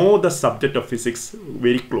know the subject of physics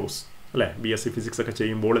very close അല്ലേ. BSc ഫിസിക്സ് ഒക്കെ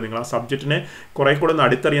ചെയ്യുമ്പോൾ നിങ്ങൾ ആ സബ്ജക്റ്റിനെ കുറേ കൂടെ ഒന്ന്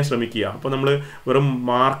അടുത്തറിയാൻ ശ്രമിക്കുക. അപ്പോൾ നമ്മൾ വെറും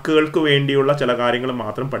മാർക്കുകൾക്ക് വേണ്ടിയുള്ള ചില കാര്യങ്ങൾ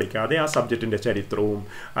മാത്രം പഠിക്കാതെ ആ സബ്ജക്റ്റിൻ്റെ ചരിത്രവും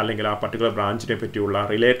അല്ലെങ്കിൽ ആ പർട്ടിക്കുലർ ബ്രാഞ്ചിനെ പറ്റിയുള്ള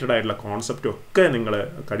റിലേറ്റഡ് ആയിട്ടുള്ള കോൺസെപ്റ്റും ഒക്കെ നിങ്ങൾ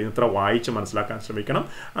കഴിയുന്നത്ര വായിച്ച് മനസ്സിലാക്കാൻ ശ്രമിക്കണം.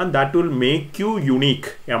 And that will make you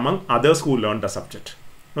unique among others who learn the subject.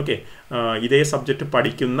 Okay, ഇതേ സബ്ജക്റ്റ്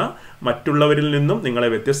പഠിക്കുന്ന മറ്റുള്ളവരിൽ നിന്നും നിങ്ങളെ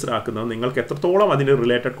വ്യത്യസ്തരാക്കുന്നത് നിങ്ങൾക്ക് എത്രത്തോളം അതിൻ്റെ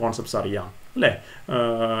റിലേറ്റഡ് കോൺസെപ്റ്റ്സ് അറിയാം, അല്ലേ?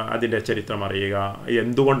 അതിൻ്റെ ചരിത്രം അറിയുക,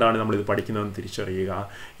 എന്തുകൊണ്ടാണ് നമ്മളിത് പഠിക്കുന്നതെന്ന് തിരിച്ചറിയുക,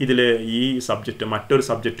 ഇതിൽ ഈ സബ്ജക്റ്റ് മറ്റൊരു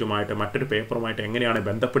സബ്ജക്റ്റുമായിട്ട് മറ്റൊരു പേപ്പറുമായിട്ട് എങ്ങനെയാണ്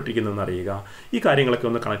ബന്ധപ്പെട്ടിരിക്കുന്നതെന്ന് അറിയുക, ഈ കാര്യങ്ങളൊക്കെ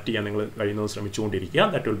ഒന്ന് കണക്ട് ചെയ്യാൻ നിങ്ങൾ കഴിയുന്നത് ശ്രമിച്ചുകൊണ്ടിരിക്കുക.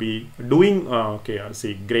 That will be doing okay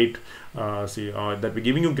C great that be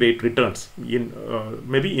giving U great returns in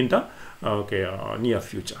may be in the okay near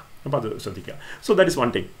future. അപ്പോൾ അത് ശ്രദ്ധിക്കുക. So that is one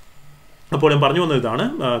thing. അപ്പോൾ ഞാൻ പറഞ്ഞു വന്നത് ഇതാണ്,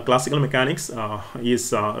 classical mechanics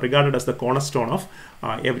is regarded as the corner stone of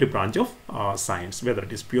every branch of science, whether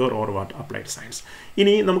it is pure or what applied science.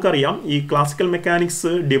 ഇനി നമുക്കറിയാം ഈ ക്ലാസിക്കൽ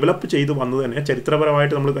മെക്കാനിക്സ് ഡെവലപ്പ് ചെയ്ത് വന്നത് തന്നെ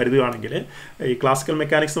ചരിത്രപരമായിട്ട് നമ്മൾ കരുതുകയാണെങ്കിൽ ഈ ക്ലാസിക്കൽ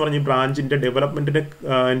മെക്കാനിക്സ് എന്ന് പറഞ്ഞ ഈ ബ്രാഞ്ചിൻ്റെ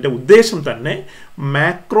ഡെവലപ്മെൻറ്റിൻ്റെ ഉദ്ദേശം തന്നെ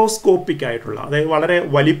മാക്രോസ്കോപ്പിക് ആയിട്ടുള്ള, അതായത് വളരെ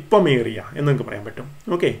വലിപ്പമേറിയ എന്ന് നമുക്ക് പറയാൻ പറ്റും.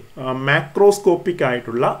 ഓക്കെ, മാക്രോസ്കോപ്പിക്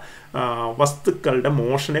ആയിട്ടുള്ള വസ്തുക്കളുടെ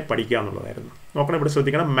മോഷനെ പഠിക്കുക എന്നുള്ളതായിരുന്നു. നോക്കണം, ഇവിടെ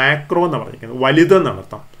ശ്രദ്ധിക്കണം, മാക്രോ എന്നാണ് പറഞ്ഞിരിക്കുന്നത്, വലുതെന്നാണ്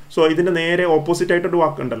അർത്ഥം. സോ ഇതിൻ്റെ നേരെ ഓപ്പോസിറ്റ് ആയിട്ടൊരു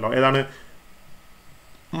വാക്കുണ്ടല്ലോ, ഏതാണ്?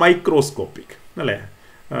 മൈക്രോസ്കോപ്പിക്, അല്ലേ?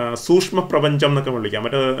 സൂക്ഷ്മ പ്രപഞ്ചം എന്നൊക്കെ വിളിക്കാം,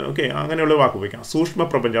 മറ്റേ ഓക്കെ അങ്ങനെയുള്ള വാക്ക് ഉപയോഗിക്കാം. സൂക്ഷ്മ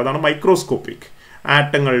പ്രപഞ്ചം, അതാണ് മൈക്രോസ്കോപ്പിക്.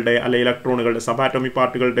 ആറ്റങ്ങളുടെ അല്ലെ ഇലക്ട്രോണുകളുടെ സബാറ്റോമിക്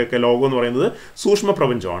പാർട്ടികളുടെ ഒക്കെ ലോകം എന്ന് പറയുന്നത് സൂക്ഷ്മ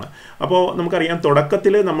പ്രപഞ്ചമാണ്. അപ്പോൾ നമുക്കറിയാം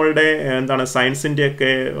തുടക്കത്തിൽ നമ്മളുടെ എന്താണ്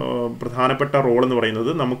സയൻസിൻ്റെയൊക്കെ പ്രധാനപ്പെട്ട റോൾ എന്ന്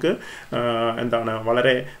പറയുന്നത് നമുക്ക് എന്താണ്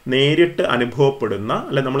വളരെ നേരിട്ട് അനുഭവപ്പെടുന്ന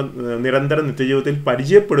അല്ലെ നമ്മൾ നിരന്തരം നിത്യജീവിതത്തിൽ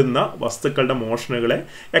പരിചയപ്പെടുന്ന വസ്തുക്കളുടെ മോഷനുകളെ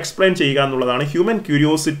എക്സ്പ്ലെയിൻ ചെയ്യുക എന്നുള്ളതാണ് ഹ്യൂമൻ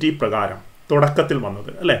ക്യൂരിയോസിറ്റി പ്രകാരം തുടക്കത്തിൽ വന്നത്,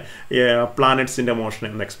 അല്ലേ? പ്ലാനറ്റ്സിൻ്റെ മോഷനെ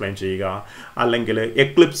ഒന്ന് എക്സ്പ്ലെയിൻ ചെയ്യുക, അല്ലെങ്കിൽ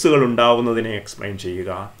എക്ലിപ്സുകൾ ഉണ്ടാവുന്നതിനെ എക്സ്പ്ലെയിൻ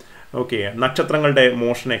ചെയ്യുക, ഓക്കെ, നക്ഷത്രങ്ങളുടെ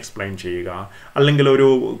മോഷനെ എക്സ്പ്ലെയിൻ ചെയ്യുക, അല്ലെങ്കിൽ ഒരു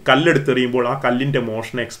കല്ലെടുത്തെറിയുമ്പോൾ ആ കല്ലിൻ്റെ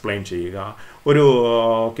മോഷനെ എക്സ്പ്ലെയിൻ ചെയ്യുക, ഒരു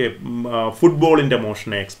ഓക്കെ ഫുട്ബോളിൻ്റെ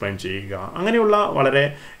മോഷനെ എക്സ്പ്ലെയിൻ ചെയ്യുക. അങ്ങനെയുള്ള വളരെ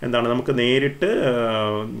എന്താണ് നമുക്ക് നേരിട്ട്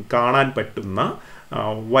കാണാൻ പറ്റുന്ന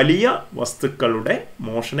വലിയ വസ്തുക്കളുടെ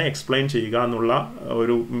മോഷനെ എക്സ്പ്ലെയിൻ ചെയ്യുക എന്നുള്ള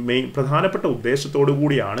ഒരു പ്രധാനപ്പെട്ട ഉദ്ദേശത്തോടു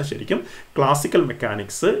കൂടിയാണ് ശരിക്കും ക്ലാസിക്കൽ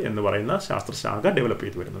മെക്കാനിക്സ് എന്ന് പറയുന്ന ശാസ്ത്രശാഖ ഡെവലപ്പ്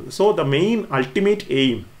ചെയ്തു വരുന്നത്. So the main ultimate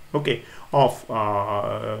aim of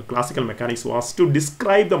classical mechanics was to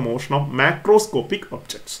describe the motion of macroscopic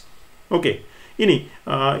objects. Okay, ഇനി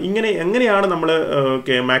എങ്ങനെയാണ് നമ്മൾ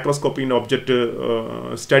മാക്രോസ്കോപ്പിൻ്റെ ഒബ്ജക്റ്റ്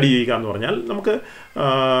സ്റ്റഡി ചെയ്യുക എന്ന് പറഞ്ഞാൽ, നമുക്ക്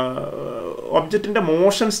ഒബ്ജക്റ്റിൻ്റെ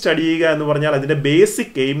മോഷൻ സ്റ്റഡി ചെയ്യുക എന്ന് പറഞ്ഞാൽ അതിൻ്റെ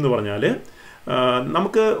ബേസിക് എയിം എന്ന് പറഞ്ഞാൽ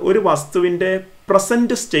നമുക്ക് ഒരു വസ്തുവിൻ്റെ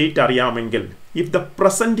പ്രസൻറ്റ് സ്റ്റേറ്റ് അറിയാമെങ്കിൽ, if the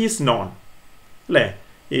present is known, അല്ലേ,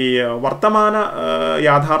 ഈ വർത്തമാന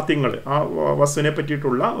യാഥാർത്ഥ്യങ്ങൾ ആ വസ്തുവിനെ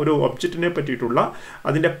പറ്റിയിട്ടുള്ള ഒരു ഒബ്ജക്റ്റിനെ പറ്റിയിട്ടുള്ള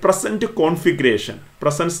അതിൻ്റെ പ്രസൻറ്റ് കോൺഫിഗറേഷൻ,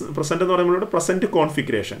 പ്രസൻറ്റ് എന്ന് പറയുമ്പോൾ പ്രസൻറ്റ്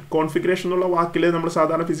കോൺഫിഗറേഷൻ എന്നുള്ള വാക്കിൽ നമ്മൾ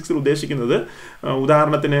സാധാരണ ഫിസിക്സിൽ ഉദ്ദേശിക്കുന്നത്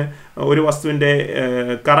ഉദാഹരണത്തിന് ഒരു വസ്തുവിൻ്റെ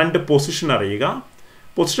കറണ്ട് പൊസിഷൻ അറിയുക.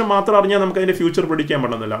 പൊസിഷൻ മാത്രം അറിഞ്ഞാൽ നമുക്ക് അതിൻ്റെ ഫ്യൂച്ചർ പ്രഡിക്റ്റ് ചെയ്യാൻ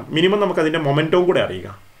പറ്റുന്നില്ല, മിനിമം നമുക്ക് അതിൻ്റെ മൊമെൻറ്റവും കൂടെ അറിയുക.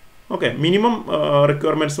 ഓക്കെ, മിനിമം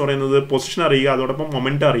റിക്വയർമെൻറ്റ്സ് പറയുന്നത് പൊസിഷൻ അറിയുക, അതോടൊപ്പം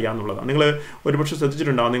മൊമെൻറ്റം അറിയുക എന്നുള്ളതാണ്. നിങ്ങൾ ഒരുപക്ഷെ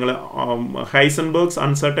ശ്രദ്ധിച്ചിട്ടുണ്ടാവും, നിങ്ങൾ ഹൈസൻബർഗ്സ്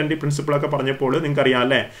അൺസർട്ടനിറ്റി പ്രിൻസിപ്പിളൊക്കെ പറഞ്ഞപ്പോൾ നിങ്ങൾക്കറിയാം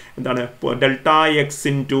അല്ലേ, എന്താണ് delta X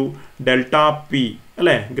into delta P,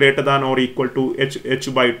 അല്ലേ, greater than or equal to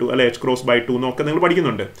h/2 അല്ലെ h×2 എന്നൊക്കെ നിങ്ങൾ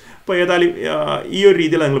പഠിക്കുന്നുണ്ട്. അപ്പോൾ ഏതായാലും ഈ ഒരു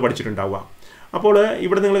രീതിയിലാണ് നിങ്ങൾ പഠിച്ചിട്ടുണ്ടാവുക. അപ്പോൾ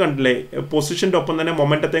ഇവിടെ നിങ്ങൾ കണ്ടില്ലേ, പൊസിഷൻ്റെ ഒപ്പം തന്നെ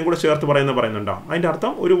മൊമെൻറ്റത്തെയും കൂടെ ചേർത്ത് പറയുന്നുണ്ടാവും. അതിൻ്റെ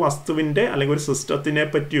അർത്ഥം ഒരു വസ്തുവിൻ്റെ അല്ലെങ്കിൽ ഒരു സിസ്റ്റത്തിനെ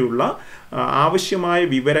പറ്റിയുള്ള ആവശ്യമായ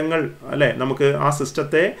വിവരങ്ങൾ, അല്ലേ, നമുക്ക് ആ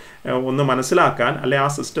സിസ്റ്റത്തെ ഒന്ന് മനസ്സിലാക്കാൻ, അല്ലെ ആ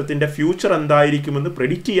സിസ്റ്റത്തിൻ്റെ ഫ്യൂച്ചർ എന്തായിരിക്കുമെന്ന്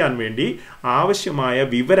പ്രെഡിക്റ്റ് ചെയ്യാൻ വേണ്ടി ആവശ്യമായ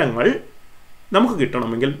വിവരങ്ങൾ നമുക്ക്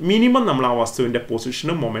കിട്ടണമെങ്കിൽ മിനിമം നമ്മൾ ആ വസ്തുവിൻ്റെ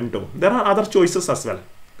പൊസിഷനും മൊമെൻറ്റവും, there are other choices as well.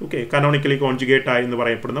 Okay, കനോണിക്കലി conjugate ആയി എന്ന്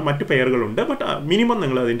പറയപ്പെടുന്ന മറ്റ് പെയറുകളുണ്ട്, ബട്ട് മിനിമം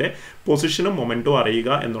നിങ്ങൾ അതിൻ്റെ പൊസിഷനും മൊമെൻറ്റും അറിയുക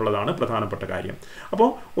എന്നുള്ളതാണ് പ്രധാനപ്പെട്ട കാര്യം. അപ്പോൾ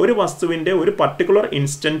ഒരു വസ്തുവിൻ്റെ ഒരു പർട്ടിക്കുലർ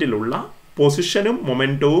ഇൻസ്റ്റൻറ്റിലുള്ള പൊസിഷനും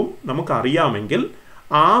മൊമെൻറ്റവും നമുക്കറിയാമെങ്കിൽ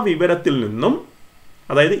ആ വിവരത്തിൽ നിന്നും,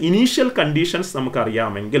 അതായത് ഇനീഷ്യൽ കണ്ടീഷൻസ്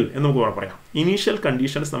നമുക്കറിയാമെങ്കിൽ എന്ന് നമുക്ക് പറയാം, ഇനീഷ്യൽ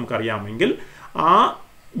കണ്ടീഷൻസ് നമുക്കറിയാമെങ്കിൽ ആ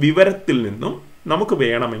വിവരത്തിൽ നിന്നും നമുക്ക്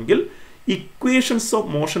വേണമെങ്കിൽ ഇക്വേഷൻസ് ഓഫ്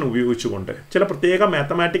മോഷൻ ഉപയോഗിച്ചുകൊണ്ട്, ചില പ്രത്യേക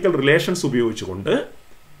മാത്തമാറ്റിക്കൽ റിലേഷൻസ് ഉപയോഗിച്ചുകൊണ്ട്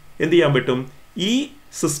എന്ത് ചെയ്യാൻ പറ്റും, ഈ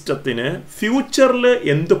സിസ്റ്റത്തിന് ഫ്യൂച്ചറിൽ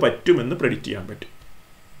എന്ത് പറ്റുമെന്ന് പ്രെഡിക്റ്റ് ചെയ്യാൻ പറ്റും.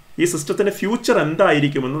 ഈ സിസ്റ്റത്തിൻ്റെ ഫ്യൂച്ചർ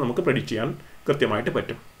എന്തായിരിക്കുമെന്ന് നമുക്ക് പ്രെഡിക്റ്റ് ചെയ്യാൻ കൃത്യമായിട്ട്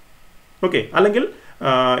പറ്റും. ഓക്കെ, അല്ലെങ്കിൽ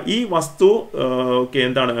ഈ വസ്തു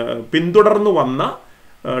എന്താണ് പിന്തുടർന്നു വന്ന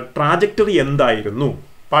ട്രാജക്ടറി എന്തായിരുന്നു,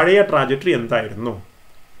 പഴയ ട്രാജക്ടറി എന്തായിരുന്നു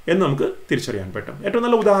എന്ന് നമുക്ക് തിരിച്ചറിയാൻ പറ്റും. ഏറ്റവും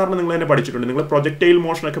നല്ല ഉദാഹരണം നിങ്ങൾ തന്നെ പഠിച്ചിട്ടുണ്ട്. നിങ്ങൾ പ്രൊജക്റ്റൈൽ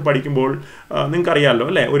മോഷനൊക്കെ പഠിക്കുമ്പോൾ നിങ്ങൾക്കറിയാമല്ലോ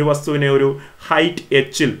അല്ലേ, ഒരു വസ്തുവിനെ ഒരു ഹൈറ്റ്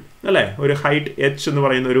എച്ചിൽ, അല്ലേ, ഒരു ഹൈറ്റ് എച്ച് എന്ന്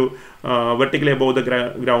പറയുന്ന ഒരു vertically above the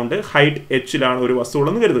ground height എച്ചിലാണ് ഒരു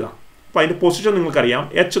വസ്തുവുള്ളതെന്ന് കരുതുക. അപ്പോൾ അതിൻ്റെ പൊസിഷൻ നിങ്ങൾക്കറിയാം,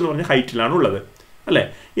 എച്ച് എന്ന് പറഞ്ഞ ഹൈറ്റിലാണ് ഉള്ളത്, അല്ലേ.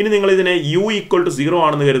 ഇനി നിങ്ങൾ ഇതിനെ u = 0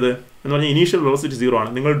 ആണെന്ന് കരുത്, എന്ന് പറഞ്ഞാൽ ഇനീഷ്യൽ വെലോസിറ്റി 0 ആണ്.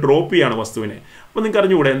 നിങ്ങൾ ഡ്രോപ്പ് ചെയ്യാണ് വസ്തുവിനെ. അപ്പോൾ നിങ്ങൾക്ക്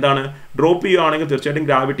അറിഞ്ഞുകൂടെ എന്താണ് ഡ്രോപ്പ് ചെയ്യുകയാണെങ്കിൽ തീർച്ചയായിട്ടും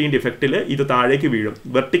ഗ്രാവിറ്റീൻ്റെ ഇഫക്റ്റിൽ ഇത് താഴേക്ക് വീഴും,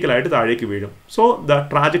 വെർട്ടിക്കലായിട്ട് താഴേക്ക് വീഴും. So the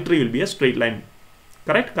trajectory will be A straight line,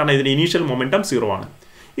 correct, കാരണം ഇതിന് ഇനീഷ്യൽ മൊമെൻറ്റം 0 ആണ്.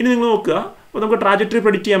 ഇനി നിങ്ങൾ നോക്കുക, അപ്പോൾ നമുക്ക് ട്രാജക്ടറി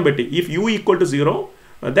പ്രെഡിക്റ്റ് ചെയ്യാൻ പറ്റി. If u equal to 0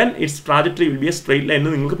 then it's trajectory will be A straight line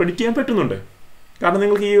എന്ന് നിങ്ങൾക്ക് പ്രെഡിക്റ്റ് ചെയ്യാൻ പറ്റുന്നുണ്ട്. കാരണം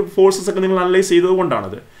നിങ്ങൾക്ക് ഈ ഫോഴ്സസ് ഒക്കെ നിങ്ങൾ അനലൈസ്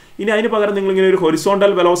ചെയ്തതുകൊണ്ടാണത്. ഇനി അതിന് പകരം നിങ്ങളിങ്ങനെ ഒരു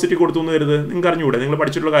ഹൊറിസോണ്ടൽ വെലോസിറ്റി കൊടുത്തു എന്ന് കരുത്, നിങ്ങൾക്ക് അറിഞ്ഞുകൂടെ, നിങ്ങൾ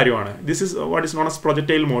പഠിച്ചിട്ടുള്ള കാര്യമാണ്. This is what is known as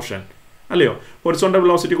projectile motion, അല്ലയോ? ഹൊറിസോണ്ടൽ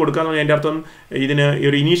വെലോസിറ്റി കൊടുക്കുക എന്ന് പറഞ്ഞാൽ അതിൻ്റെ അർത്ഥം ഇതിന്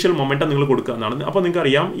ഒരു ഇനീഷ്യൽ മൊമെൻറ്റം നിങ്ങൾ കൊടുക്കുക എന്നാണ്. അപ്പോൾ നിങ്ങൾക്ക്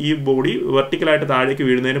അറിയാം ഈ ബോഡി വെർട്ടിക്കലായിട്ട് താഴേക്ക്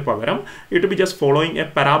വീഴുന്നതിന് പകരം it be just following A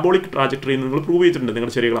parabolic trajectory എന്ന് നിങ്ങൾ പ്രൂവ് ചെയ്തിട്ടുണ്ട്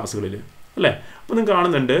നിങ്ങളുടെ ചെറിയ ക്ലാസ്സുകളിൽ, അല്ലേ? അപ്പോൾ നിങ്ങൾ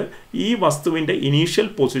കാണുന്നുണ്ട് ഈ വസ്തുവിൻ്റെ ഇനീഷ്യൽ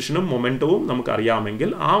പൊസിഷനും മൊമെൻറ്റവും നമുക്ക് അറിയാമെങ്കിൽ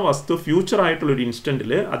ആ വസ്തു ഫ്യൂച്ചറായിട്ടുള്ളൊരു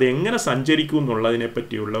ഇൻസ്റ്റൻറ്റിൽ അത് എങ്ങനെ സഞ്ചരിക്കും എന്നുള്ളതിനെ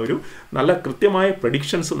പറ്റിയുള്ള ഒരു നല്ല കൃത്യമായ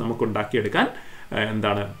പ്രഡിക്ഷൻസ് നമുക്ക് ഉണ്ടാക്കിയെടുക്കാൻ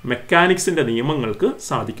എന്താണ് മെക്കാനിക്സിൻ്റെ നിയമങ്ങൾക്ക്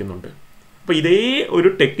സാധിക്കുന്നുണ്ട്. അപ്പോൾ ഇതേ ഒരു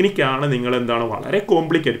ടെക്നിക്കാണ് നിങ്ങൾ എന്താണ് വളരെ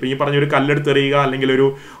കോംപ്ലിക്കേറ്റ്. ഇപ്പോൾ ഈ പറഞ്ഞൊരു കല്ലെടുത്തെറിയുക, അല്ലെങ്കിൽ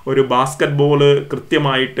ഒരു ബാസ്കറ്റ് ബോൾ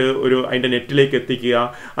കൃത്യമായിട്ട് അതിൻ്റെ നെറ്റിലേക്ക് എത്തിക്കുക,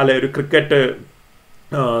 അല്ലെ ഒരു ക്രിക്കറ്റ്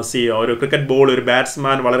ഒരു ക്രിക്കറ്റ് ബോൾ ഒരു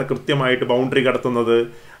ബാറ്റ്സ്മാൻ വളരെ കൃത്യമായിട്ട് ബൗണ്ടറി കടത്തുന്നത്,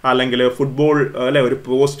 അല്ലെങ്കിൽ ഫുട്ബോൾ അല്ലെ ഒരു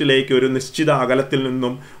പോസ്റ്റിലേക്ക് ഒരു നിശ്ചിത അകലത്തിൽ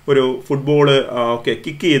നിന്നും ഒരു ഫുട്ബോൾ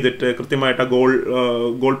കിക്ക് ചെയ്തിട്ട് കൃത്യമായിട്ട്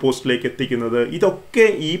ഗോൾ പോസ്റ്റിലേക്ക് എത്തിക്കുന്നത്, ഇതൊക്കെ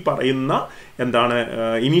ഈ പറയുന്ന എന്താണ്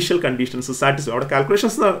ഇനീഷ്യൽ കണ്ടീഷൻസ് സാറ്റിസ്ഫൈ. അവിടെ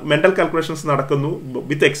കാൽക്കുലേഷൻസ്, മെൻ്റൽ കാൽക്കുലേഷൻസ് നടക്കുന്നു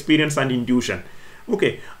വിത്ത് എക്സ്പീരിയൻസ് ആൻഡ് ഇൻറ്റ്യൂഷൻ. ഓക്കെ,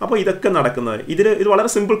 അപ്പോൾ ഇതൊക്കെ നടക്കുന്നത് ഇത് വളരെ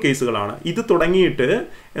സിമ്പിൾ കേസുകളാണ്. ഇത് തുടങ്ങിയിട്ട്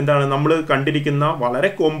എന്താണ് നമ്മൾ കണ്ടിരിക്കുന്ന വളരെ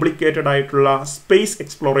കോംപ്ലിക്കേറ്റഡ് ആയിട്ടുള്ള സ്പേസ്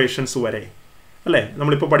എക്സ്പ്ലോറേഷൻസ് വരെ, അല്ലേ?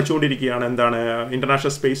 നമ്മളിപ്പോൾ പഠിച്ചുകൊണ്ടിരിക്കുകയാണ് എന്താണ്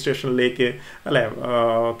ഇൻ്റർനാഷണൽ സ്പേസ് സ്റ്റേഷനിലേക്ക്, അല്ലേ?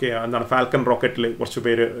 ഓക്കെ, എന്താണ് ഫാൽക്കൺ റോക്കറ്റിൽ കുറച്ച്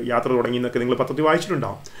പേര് യാത്ര തുടങ്ങി എന്നൊക്കെ നിങ്ങൾ പത്രത്തിൽ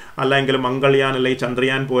വായിച്ചിട്ടുണ്ടാവും. അല്ലെങ്കിൽ മംഗൾയാൻ അല്ലെങ്കിൽ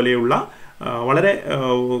ചന്ദ്രയാൻ പോലെയുള്ള വളരെ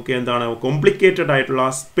എന്താണ് കോംപ്ലിക്കേറ്റഡ് ആയിട്ടുള്ള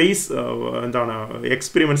സ്പേസ് എന്താണ്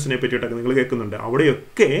എക്സ്പെരിമെൻറ്റ്സിനെ പറ്റിയിട്ടൊക്കെ നിങ്ങൾ കേൾക്കുന്നുണ്ട്.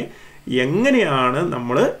 അവിടെയൊക്കെ എങ്ങനെയാണ്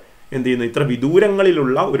നമ്മൾ എന്ത് ചെയ്യുന്നത്, ഇത്ര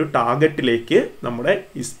വിദൂരങ്ങളിലുള്ള ഒരു ടാർഗറ്റിലേക്ക് നമ്മുടെ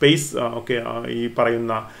ഈ സ്പേസ് ഈ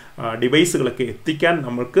പറയുന്ന ഡിവൈസുകളൊക്കെ എത്തിക്കാൻ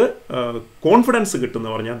നമുക്ക് കോൺഫിഡൻസ്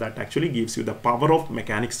കിട്ടുമെന്ന് പറഞ്ഞാൽ that actually gives you the power of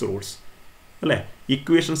mechanics rules, അല്ലേ?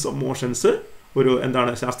 ഇക്വേഷൻസ് ഓഫ് മോഷൻസ് ഒരു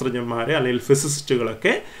എന്താണ് ശാസ്ത്രജ്ഞന്മാർ അല്ലെങ്കിൽ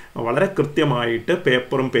ഫിസിസിസ്റ്റുകളൊക്കെ വളരെ കൃത്യമായിട്ട്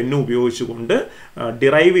പേപ്പറും പെന്നും ഉപയോഗിച്ചുകൊണ്ട്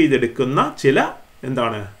ഡിറൈവ് ചെയ്തെടുക്കുന്ന ചില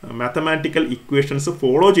എന്താണ് മാത്തമാറ്റിക്കൽ ഇക്വേഷൻസ്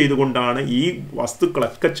ഫോളോ ചെയ്തുകൊണ്ടാണ് ഈ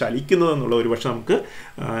വസ്തുക്കളൊക്കെ ചലിക്കുന്നത് എന്നുള്ള ഒരു പക്ഷേ നമുക്ക്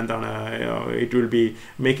എന്താണ് it will be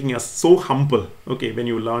making us so humble, okay, when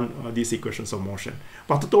you learn these equations of motion.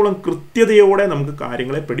 അപ്പോൾ അത്രത്തോളം കൃത്യതയോടെ നമുക്ക്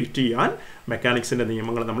കാര്യങ്ങളെ പ്രെഡിക്റ്റ് ചെയ്യാൻ മെക്കാനിക്സിൻ്റെ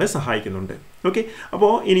നിയമങ്ങൾ നമ്മളെ സഹായിക്കുന്നുണ്ട്. ഓക്കെ,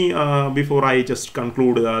 അപ്പോൾ ഇനി before I just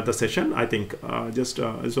conclude the session, I think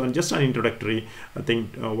just an introductory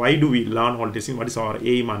think why do we learn all this, what is our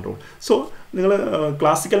aim and role. So നിങ്ങൾ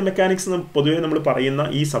ക്ലാസിക്കൽ മെക്കാനിക്സ് പൊതുവേ നമ്മൾ പറയുന്ന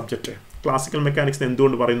ഈ സബ്ജക്റ്റ്, ക്ലാസിക്കൽ മെക്കാനിക്സ്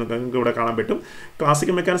എന്തുകൊണ്ട് പറയുന്നു നിങ്ങൾക്ക് ഇവിടെ കാണാൻ പറ്റും.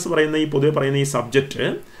 ക്ലാസിക്കൽ മെക്കാനിക്സ് പറയുന്ന ഈ പൊതുവെ പറയുന്ന ഈ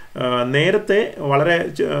നേരത്തെ വളരെ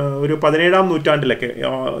ഒരു 17ാം നൂറ്റാണ്ടിലൊക്കെ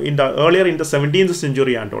earlier in the 17th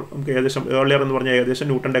century and all, നമുക്ക് ഏകദേശം ഏർലിയർ എന്ന് പറഞ്ഞാൽ ഏകദേശം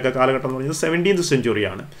ന്യൂട്ടൻ്റെ ഒക്കെ കാലഘട്ടം എന്ന് പറഞ്ഞാൽ 17th century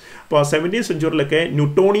ആണ്. അപ്പോൾ 17th centuryയിലൊക്കെ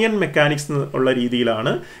ന്യൂട്ടോണിയൻ മെക്കാനിക്സ് ഉള്ള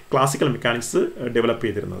രീതിയിലാണ് ക്ലാസിക്കൽ മെക്കാനിക്സ് ഡെവലപ്പ്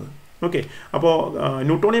ചെയ്തിരുന്നത്. ഓക്കെ, അപ്പോൾ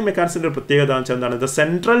ന്യൂട്ടോണിയൻ മെക്കാനിക്സിൻ്റെ ഒരു പ്രത്യേകത എന്ന് വെച്ചാൽ എന്താണ്, the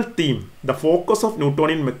central theme, the focus of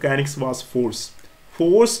Newtonian mechanics was force.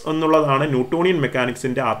 Force എന്നുള്ളതാണ് ന്യൂട്ടോണിയൻ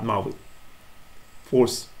മെക്കാനിക്സിൻ്റെ ആത്മാവ്,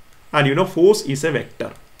 force. And you know force is A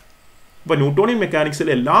vector. അപ്പോൾ ന്യൂട്ടോണിയൻ മെക്കാനിക്സിൽ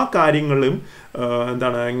എല്ലാ കാര്യങ്ങളും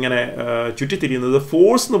എന്താണ് ഇങ്ങനെ ചുറ്റിത്തിരിയുന്നത്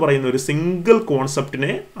ഫോഴ്സ് എന്ന് പറയുന്ന ഒരു സിംഗിൾ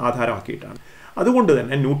കോൺസെപ്റ്റിനെ ആധാരമാക്കിയിട്ടാണ്. അതുകൊണ്ട്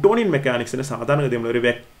തന്നെ ന്യൂട്ടോണിയൻ മെക്കാനിക്സിനെ സാധാരണഗതി നമ്മളൊരു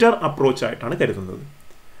വെക്റ്റർ അപ്രോച്ചായിട്ടാണ് കരുതുന്നത്.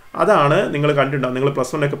 അതാണ് നിങ്ങൾ കണ്ടിട്ടുണ്ടാകും. നിങ്ങൾ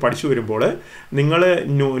പ്ലസ് 1 ഒക്കെ പഠിച്ചു വരുമ്പോൾ നിങ്ങൾ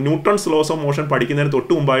ന്യൂട്ടൺസ് ലോസ് ഓഫ് മോഷൻ പഠിക്കുന്നതിന്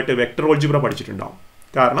തൊട്ട് മുമ്പായിട്ട് വെക്റ്റർ ഓൾജിബ്ര പഠിച്ചിട്ടുണ്ടാകും.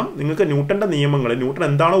 കാരണം നിങ്ങൾക്ക് ന്യൂട്ടൻ്റെ നിയമങ്ങൾ, ന്യൂട്ടൺ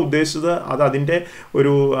എന്താണോ ഉദ്ദേശിച്ചത് അത്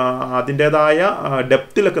അതിൻ്റേതായ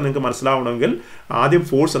ഡെപ്തിലൊക്കെ നിങ്ങൾക്ക് മനസ്സിലാവണമെങ്കിൽ ആദ്യം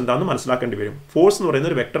ഫോഴ്സ് എന്താണെന്ന് മനസ്സിലാക്കേണ്ടി വരും. ഫോഴ്സ് എന്ന്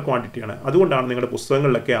പറയുന്നത് ഒരു വെക്റ്റർ ക്വാണ്ടിറ്റിയാണ്. അതുകൊണ്ടാണ് നിങ്ങളുടെ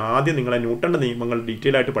പുസ്തകങ്ങളിലൊക്കെ ആദ്യം നിങ്ങളെ ന്യൂട്ടൻ്റെ നിയമങ്ങൾ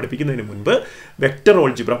ഡീറ്റെയിൽ ആയിട്ട് പഠിപ്പിക്കുന്നതിന് മുൻപ് വെക്റ്റർ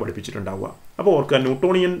ഓൾജിബ്ര പഠിപ്പിച്ചിട്ടുണ്ടാവുക. അപ്പോൾ ഓർക്കുക,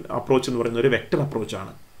 ന്യൂട്ടോണിയൻ അപ്രോച്ച് എന്ന് പറയുന്നത് ഒരു വെക്റ്റർ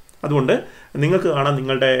അപ്രോച്ചാണ്. അതുകൊണ്ട് നിങ്ങൾക്ക് കാണാം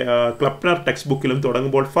നിങ്ങളുടെ ക്ലപ്നർ ടെക്സ്റ്റ് ബുക്കിലും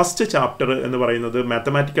തുടങ്ങുമ്പോൾ ഫസ്റ്റ് ചാപ്റ്റർ എന്ന് പറയുന്നത്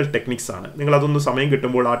മാത്തമാറ്റിക്കൽ ടെക്നിക്സ് ആണ്. നിങ്ങളതൊന്ന് സമയം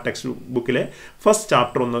കിട്ടുമ്പോൾ ആ ടെക്സ്റ്റ് ബുക്കിലെ ഫസ്റ്റ്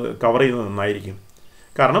ചാപ്റ്റർ ഒന്ന് കവർ ചെയ്യുന്നത് നന്നായിരിക്കും.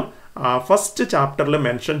 കാരണം ഫസ്റ്റ് ചാപ്റ്ററിൽ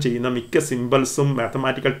മെൻഷൻ ചെയ്യുന്ന മിക്ക സിമ്പിൾസും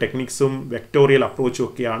മാത്തമാറ്റിക്കൽ ടെക്നിക്സും വെക്ടോറിയൽ അപ്രോച്ചും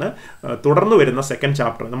ഒക്കെയാണ് തുടർന്ന് വരുന്ന സെക്കൻഡ്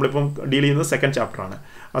ചാപ്റ്റർ. നമ്മളിപ്പം ഡീൽ ചെയ്യുന്നത് സെക്കൻഡ് ചാപ്റ്ററാണ്.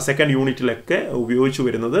 ആ സെക്കൻഡ് യൂണിറ്റിലൊക്കെ ഉപയോഗിച്ച്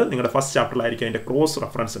വരുന്നത് നിങ്ങളുടെ ഫസ്റ്റ് ചാപ്റ്ററിലായിരിക്കും അതിൻ്റെ ക്രോസ്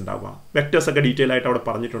റെഫറൻസ് ഉണ്ടാവുക. വെക്ടേഴ്സ് ഒക്കെ ഡീറ്റെയിൽ ആയിട്ട് അവിടെ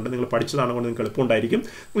പറഞ്ഞിട്ടുണ്ട്. നിങ്ങൾ പഠിച്ചതാണ് കൊണ്ട് നിങ്ങൾക്ക് എളുപ്പമുണ്ടായിരിക്കും.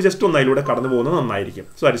 നിങ്ങൾ ജസ്റ്റ് ഒന്ന് അതിലൂടെ കടന്നു പോകുന്നത് നന്നായിരിക്കും.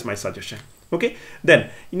 So that is my suggestion. Okay, then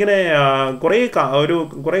ഇങ്ങനെ കുറേ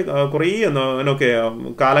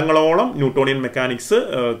കാലങ്ങളോളം ന്യൂട്ടോണിയൻ മെക്കാനിക്സ്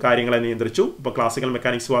കാര്യങ്ങളെ നിയന്ത്രിച്ചു. ഇപ്പോൾ classical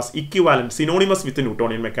mechanics was ഇക്വിവാലൻറ്റ് synonymous with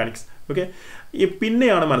Newtonian mechanics. Okay,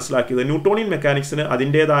 പിന്നെയാണ് മനസ്സിലാക്കിയത് ന്യൂട്ടോണിയൻ മെക്കാനിക്സിന്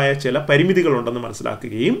അതിൻ്റേതായ ചില പരിമിതികളുണ്ടെന്ന്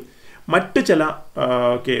മനസ്സിലാക്കുകയും മറ്റ് ചില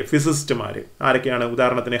ഫിസിസിസ്റ്റുമാർ ആരൊക്കെയാണ്,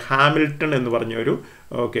 ഉദാഹരണത്തിന് ഹാമിൽട്ടൺ എന്ന് പറഞ്ഞൊരു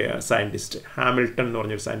സയൻറ്റിസ്റ്റ്, ഹാമിൽട്ടൺ എന്ന്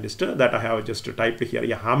പറഞ്ഞൊരു scientist, that I have just type here,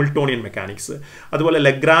 ഈ ഹാമിൽട്ടോണിയൻ മെക്കാനിക്സ്. അതുപോലെ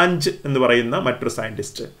ലെഗ്രാഞ്ച് എന്ന് പറയുന്ന മറ്റൊരു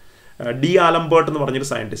സയൻറ്റിസ്റ്റ്, ഡി ആലംബർട്ട് എന്ന് പറഞ്ഞൊരു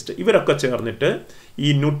സയൻറ്റിസ്റ്റ്, ഇവരൊക്കെ ചേർന്നിട്ട് ഈ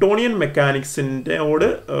ന്യൂട്ടോണിയൻ മെക്കാനിക്സിൻ്റെയോട്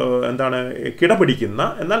കിടപിടിക്കുന്ന,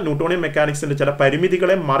 എന്നാൽ ന്യൂട്ടോണിയൻ മെക്കാനിക്സിൻ്റെ ചില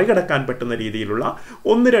പരിമിതികളെ മറികടക്കാൻ പറ്റുന്ന രീതിയിലുള്ള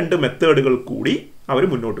 1-2 മെത്തേഡുകൾ കൂടി അവർ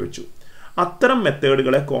മുന്നോട്ട് വെച്ചു. അത്തരം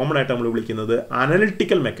മെത്തേഡുകളെ കോമൺ ആയിട്ട് നമ്മൾ വിളിക്കുന്നത്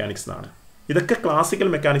അനലിറ്റിക്കൽ മെക്കാനിക്സ് എന്നാണ്. ഇതൊക്കെ ക്ലാസിക്കൽ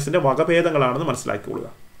മെക്കാനിക്സിൻ്റെ വകഭേദങ്ങളാണെന്ന് മനസ്സിലാക്കിക്കൊള്ളുക.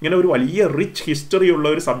 ഇങ്ങനെ ഒരു വലിയ റിച്ച് ഹിസ്റ്ററി ഉള്ള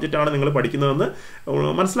ഒരു സബ്ജക്റ്റാണ് നിങ്ങൾ പഠിക്കുന്നതെന്ന്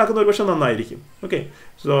മനസ്സിലാക്കുന്ന ഒരു പക്ഷേ നന്നായിരിക്കും. Okay,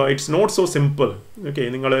 so it's not so simple. Okay,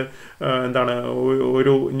 നിങ്ങൾ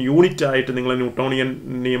ഒരു യൂണിറ്റ് ആയിട്ട് നിങ്ങൾ ന്യൂട്ടോണിയൻ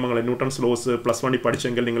നിയമങ്ങൾ, ന്യൂട്ടൺസ് ലോസ് +1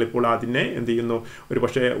 പഠിച്ചെങ്കിൽ നിങ്ങളിപ്പോൾ അതിനെ എന്ത് ചെയ്യുന്നു, ഒരു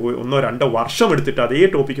പക്ഷേ 1-2 വർഷം എടുത്തിട്ട് അതേ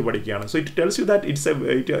ടോപ്പിക്ക് പഠിക്കുകയാണ്. So it tells you that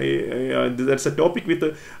it's A topic with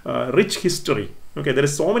rich history. Okay, there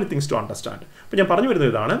is so many things to understand. അപ്പോൾ ഞാൻ പറഞ്ഞു വരുന്നത്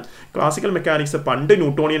ഇതാണ്, ക്ലാസിക്കൽ മെക്കാനിക്സ് പണ്ട്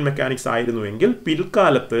ന്യൂട്ടോണിയൻ മെക്കാനിക്സ് ആയിരുന്നുവെങ്കിൽ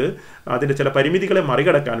പിൽക്കാലത്ത് അതിൻ്റെ ചില പരിമിതികളെ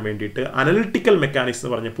മറികടക്കാൻ വേണ്ടിയിട്ട് അനലിറ്റിക്കൽ മെക്കാനിക്സ്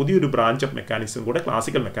എന്ന് പറഞ്ഞ പുതിയൊരു ബ്രാഞ്ച് ഓഫ് മെക്കാനിക്സും കൂടെ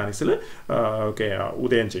ക്ലാസിക്കൽ മെക്കാനിക്സിൽ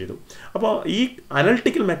ഉദയം ചെയ്തു. അപ്പോൾ ഈ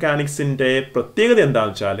അനലിറ്റിക്കൽ മെക്കാനിക്സിൻ്റെ പ്രത്യേകത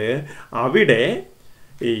എന്താണെന്ന് വെച്ചാൽ അവിടെ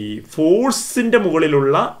ഈ ഫോഴ്സിൻ്റെ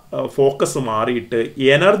മുകളിലുള്ള ഫോക്കസ് മാറിയിട്ട്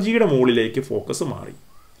എനർജിയുടെ മുകളിലേക്ക് ഫോക്കസ് മാറി.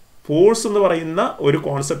 ഫോഴ്സ് എന്ന് പറയുന്ന ഒരു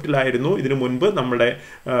കോൺസെപ്റ്റിലായിരുന്നു ഇതിനു മുൻപ് നമ്മുടെ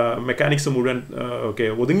മെക്കാനിക്സ് മുഴുവൻ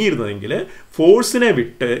ഒതുങ്ങിയിരുന്നതെങ്കിൽ ഫോഴ്സിനെ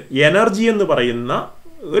വിട്ട് എനർജി എന്ന് പറയുന്ന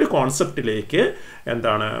ഒരു കോൺസെപ്റ്റിലേക്ക്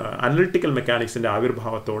അനലിറ്റിക്കൽ മെക്കാനിക്സിൻ്റെ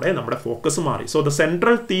ആവിർഭാവത്തോടെ നമ്മുടെ ഫോക്കസ് മാറി. So the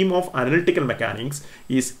central theme of analytical mechanics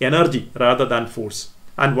is energy rather than force.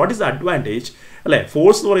 And what is advantage അല്ലേ?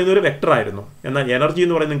 ഫോഴ്സ് എന്ന് പറയുന്ന ഒരു വെക്ടർ ആയിരുന്നു, എന്നാൽ എനർജി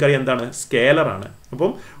എന്ന് പറയുന്നത് നിങ്ങൾക്കറിയാം എന്താണ്, സ്കേലറാണ്.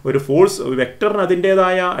 അപ്പം ഒരു ഫോഴ്സ് വെക്ടറിന്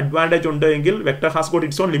അതിൻ്റേതായ അഡ്വാൻറ്റേജ് ഉണ്ട് എങ്കിൽ vector has got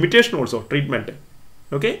it's on limitation also, treatment.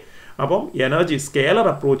 Okay, അപ്പം എനർജി സ്കേലർ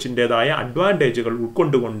അപ്രോച്ചിൻ്റേതായ അഡ്വാൻറ്റേജുകൾ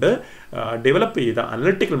ഉൾക്കൊണ്ടുകൊണ്ട് ഡെവലപ്പ് ചെയ്ത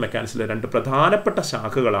അനലിറ്റിക്കൽ മെക്കാനിക്സിലെ 2 പ്രധാനപ്പെട്ട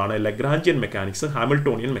ശാഖകളാണ് ലഗ്രാഞ്ചിയൻ മെക്കാനിക്സ്,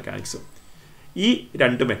 ഹാമിൽട്ടോണിയൻ മെക്കാനിക്സ്. ഈ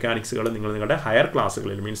 2 മെക്കാനിക്സുകൾ നിങ്ങൾ നിങ്ങളുടെ ഹയർ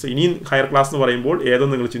ക്ലാസ്സുകളിൽ, മീൻസ് ഇനിയും ഹയർ ക്ലാസ് എന്ന് പറയുമ്പോൾ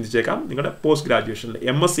ഏതെന്ന് നിങ്ങൾ ചിന്തിച്ചേക്കാം, നിങ്ങളുടെ പോസ്റ്റ് ഗ്രാജുവേഷനിൽ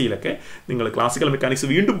MSc-യിലൊക്കെ നിങ്ങൾ ക്ലാസിക്കൽ മെക്കാനിക്സ്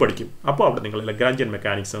വീണ്ടും പഠിക്കും. അപ്പോൾ അവിടെ നിങ്ങൾ ലഗ്രാഞ്ചിയൻ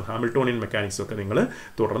മെക്കാനിക്സും ഹാമിൽട്ടോണിയൻ മെക്കാനിക്സും ഒക്കെ നിങ്ങൾ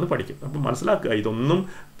തുടർന്ന് പഠിക്കും. അപ്പോൾ മനസ്സിലാക്കുക, ഇതൊന്നും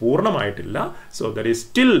പൂർണ്ണമായിട്ടില്ല. സോ ദർ ഈസ്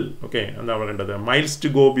സ്റ്റിൽ എന്താ പറയേണ്ടത്, miles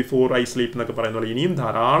to go before I sleep എന്നൊക്കെ പറയുന്ന പോലെ ഇനിയും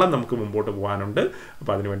ധാരാളം നമുക്ക് മുമ്പോട്ട് പോകാനുണ്ട്.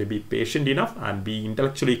 അപ്പോൾ അതിനുവേണ്ടി B patient enough and B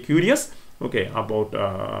intellectually curious about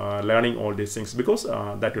learning all these things, because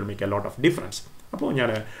that will make a lot of difference. അപ്പോൾ ഞാൻ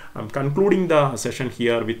I'm concluding the session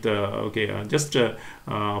here with just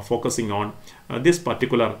focusing on this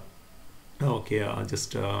particular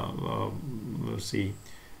see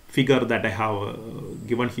figure that I have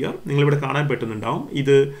given here. നിങ്ങളിവിടെ കാണാൻ പറ്റുന്നുണ്ടാവും,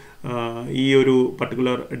 ഇത് ഈ ഒരു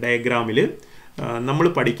particular ഡയഗ്രാമിൽ നമ്മൾ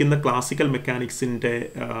പഠിക്കുന്ന ക്ലാസിക്കൽ മെക്കാനിക്സിൻ്റെ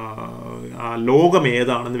ലോകം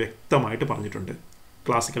ഏതാണെന്ന് വ്യക്തമായിട്ട് പറഞ്ഞിട്ടുണ്ട്.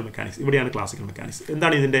 ക്ലാസിക്കൽ മെക്കാനിക്സ് ഇവിടെയാണ്. ക്ലാസിക്കൽ മെക്കാനിക്സ്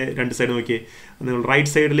എന്താണ്? ഇതിൻ്റെ 2 സൈഡ് നോക്കിയേ. നിങ്ങൾ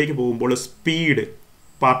റൈറ്റ് സൈഡിലേക്ക് പോകുമ്പോൾ സ്പീഡ്,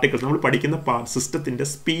 പാർട്ടിക്കിൾസ്, നമ്മൾ പഠിക്കുന്ന സിസ്റ്റത്തിൻ്റെ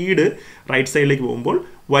സ്പീഡ് റൈറ്റ് സൈഡിലേക്ക് പോകുമ്പോൾ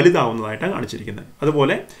വലുതാവുന്നതായിട്ടാണ് കാണിച്ചിരിക്കുന്നത്.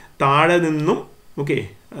 അതുപോലെ താഴെ നിന്നും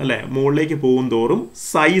അല്ലേ മുകളിലേക്ക് പോകും തോറും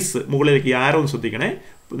സൈസ്, മുകളിലേക്ക് ആരോ ഒന്ന് ശ്രദ്ധിക്കണേ,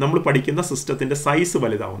 നമ്മൾ പഠിക്കുന്ന സിസ്റ്റത്തിൻ്റെ സൈസ്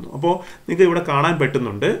വലുതാവുന്നു. അപ്പോൾ നിങ്ങൾക്ക് ഇവിടെ കാണാൻ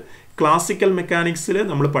പറ്റുന്നുണ്ട്, ക്ലാസിക്കൽ മെക്കാനിക്സിൽ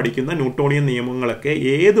നമ്മൾ പഠിക്കുന്ന ന്യൂട്ടോണിയൻ നിയമങ്ങളൊക്കെ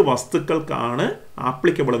ഏത് വസ്തുക്കൾക്കാണ്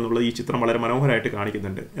ആപ്ലിക്കബിൾ എന്നുള്ളത് ഈ ചിത്രം വളരെ മനോഹരമായിട്ട്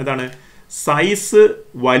കാണിക്കുന്നുണ്ട്. എന്താണ്? സൈസ്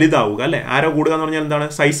വലുതാവുക അല്ലേ? ആരോ കൂടുക എന്ന് പറഞ്ഞാൽ എന്താണ്?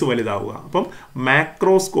 സൈസ് വലുതാവുക. അപ്പം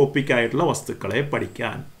മാക്രോസ്കോപ്പിക് ആയിട്ടുള്ള വസ്തുക്കളെ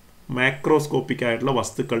പഠിക്കാൻ, മാക്രോസ്കോപ്പിക് ആയിട്ടുള്ള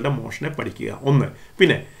വസ്തുക്കളുടെ മോഷനെ പഠിക്കുക ഒന്ന്.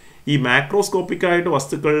 പിന്നെ ഈ മാക്രോസ്കോപ്പിക് ആയിട്ട്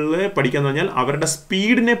വസ്തുക്കളെ പഠിക്കുക എന്ന് പറഞ്ഞാൽ അവരുടെ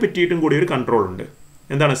സ്പീഡിനെ പറ്റിയിട്ടും കൂടി ഒരു കൺട്രോൾ ഉണ്ട്.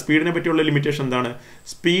 എന്താണ് സ്പീഡിനെ പറ്റിയുള്ള ലിമിറ്റേഷൻ? എന്താണ്?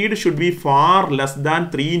 Speed should be far less than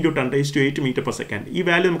 3 × 10⁸ metre second. ഈ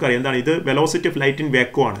വാല്യൂ നമുക്കറിയാം. എന്താണ് ഇത്? Velocity of light in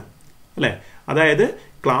vacuum ആണ് അല്ലേ? അതായത്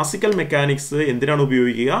ക്ലാസിക്കൽ മെക്കാനിക്സ് എന്തിനാണ്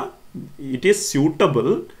ഉപയോഗിക്കുക? It is suitable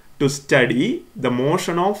to study the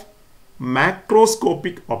motion of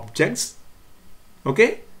macroscopic objects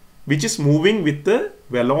which is moving with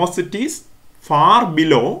velocities far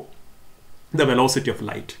below the velocity of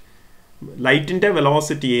light. ലൈറ്റിൻ്റെ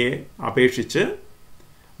വെലോസിറ്റിയെ അപേക്ഷിച്ച്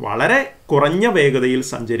വളരെ കുറഞ്ഞ വേഗതയിൽ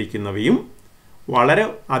സഞ്ചരിക്കുന്നവയും വളരെ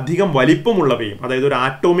അധികം വലിപ്പമുള്ളവയും, അതായത് ഒരു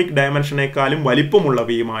ആറ്റോമിക് ഡയമെൻഷനേക്കാളും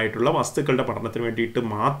വലിപ്പമുള്ളവയുമായിട്ടുള്ള വസ്തുക്കളുടെ പഠനത്തിന് വേണ്ടിയിട്ട്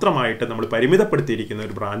മാത്രമായിട്ട് നമ്മൾ പരിമിതപ്പെടുത്തിയിരിക്കുന്ന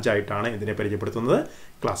ഒരു ബ്രാഞ്ചായിട്ടാണ് ഇതിനെ പരിചയപ്പെടുത്തുന്നത്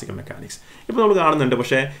ക്ലാസിക്കൽ മെക്കാനിക്സ്. ഇപ്പോൾ നമ്മൾ കാണുന്നുണ്ട്,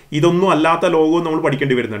 പക്ഷേ ഇതൊന്നും അല്ലാത്ത ലോകവും നമ്മൾ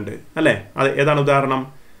പഠിക്കേണ്ടി വരുന്നുണ്ട് അല്ലേ? അത് ഏതാണ് ഉദാഹരണം?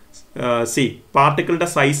 പാർട്ടിക്കിളുടെ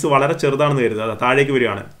സൈസ് വളരെ ചെറുതാണെന്ന് കരുതുക, അത് താഴേക്ക്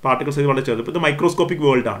വരികയാണ്. പാർട്ടിക്കിൾ സൈസ് വളരെ ചെറുത്. ഇപ്പോൾ ഇത് മൈക്രോസ്കോപ്പിക്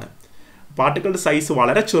വേൾഡാണ്. പാർട്ടിക്കിളുടെ സൈസ്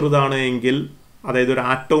വളരെ ചെറുതാണ് എങ്കിൽ അതായത് ഒരു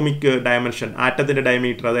ആറ്റോമിക് ഡയമെൻഷൻ, ആറ്റത്തിൻ്റെ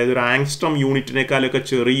ഡയമീറ്റർ, അതായത് ഒരു ആങ്സ്ട്രോം യൂണിറ്റിനേക്കാളൊക്കെ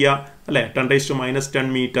ചെറിയ അല്ലേ 10⁻⁻10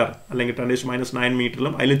 മീറ്റർ അല്ലെങ്കിൽ 10⁻⁹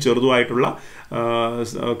 മീറ്ററിലും അതിലും ചെറുതുമായിട്ടുള്ള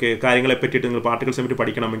കാര്യങ്ങളെ പറ്റിയിട്ട് നിങ്ങൾ പാർട്ടിക്കിൾസിനെ പറ്റി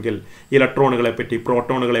പഠിക്കണമെങ്കിൽ, ഇലക്ട്രോണുകളെ പറ്റി,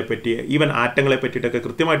 പ്രോട്ടോണുകളെ പറ്റി, ഈവൻ ആറ്റങ്ങളെ പറ്റിയിട്ടൊക്കെ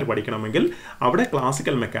കൃത്യമായിട്ട് പഠിക്കണമെങ്കിൽ അവിടെ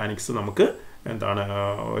ക്ലാസിക്കൽ മെക്കാനിക്സ് നമുക്ക് എന്താണ്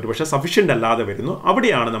ഒരുപക്ഷെ സഫീഷ്യൻ്റ് അല്ലാതെ വരുന്നു.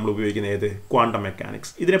 അവിടെയാണ് നമ്മൾ ഉപയോഗിക്കുന്നത് ഏത് ക്വാണ്ടം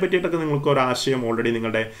മെക്കാനിക്സ്. ഇതിനെ പറ്റിയിട്ടൊക്കെ നിങ്ങൾക്ക് ഒരു ആശയം ഓൾറെഡി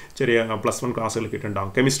നിങ്ങളുടെ ചെറിയ +1 ക്ലാസ്സുകൾ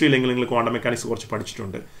കിട്ടുന്നുണ്ടാകും. കെമിസ്ട്രിയിലെങ്കിൽ നിങ്ങൾ ക്വാണ്ടം മെക്കാനിക്സ് കുറച്ച്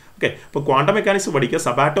പഠിച്ചിട്ടുണ്ട്. ഓക്കെ, അപ്പോൾ ക്വാണ്ടം മെക്കാനിക്സ് പഠിക്കുക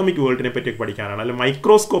സബാറ്റോമിക് വേൾഡിനെ പറ്റി പഠിക്കാനാണ്, അല്ലെങ്കിൽ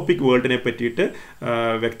മൈക്രോസ്കോപ്പിക് വേൾഡിനെ പറ്റിയിട്ട്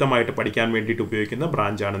വ്യക്തമായിട്ട് പഠിക്കാൻ വേണ്ടിയിട്ട് ഉപയോഗിക്കുന്ന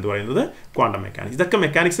ബ്രാഞ്ചാണ് എന്ന് പറയുന്നത് ക്വാണ്ടം മെക്കാനിക്സ്. ഇതൊക്കെ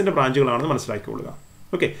മെക്കാനിക്സിൻ്റെ ബ്രാഞ്ചുകളാണെന്ന് മനസ്സിലാക്കിക്കൊള്ളുക.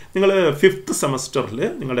 ഓക്കെ, നിങ്ങൾ 5th സെമസ്റ്ററിൽ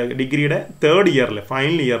നിങ്ങളുടെ ഡിഗ്രിയുടെ 3rd ഇയറിൽ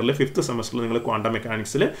ഫൈനൽ ഇയറിൽ 5th സെമസ്റ്ററിൽ നിങ്ങൾ ക്വാണ്ടം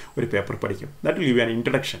മെക്കാനിക്സിൽ ഒരു പേപ്പർ പഠിക്കും. That will give an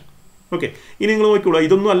introduction. Okay, ഇനി നിങ്ങൾ നോക്കിക്കോളൂ,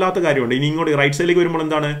 ഇതൊന്നും അല്ലാത്ത കാര്യമുണ്ട്. ഇനി ഇങ്ങോട്ട് റൈറ്റ് സൈഡിലേക്ക് വരുമ്പോൾ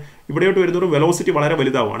എന്താണ്, ഇവിടെയോട്ട് വരുന്നൊരു വെലോസിറ്റി വളരെ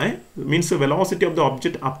വലുതാവുകയാണ്. Means velocity of the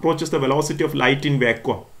object approaches the velocity of light in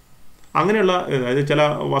vacuum. അങ്ങനെയുള്ള അതായത് ചില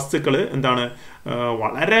വസ്തുക്കൾ എന്താണ്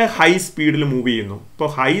വളരെ ഹൈ സ്പീഡിൽ മൂവ് ചെയ്യുന്നു. ഇപ്പോൾ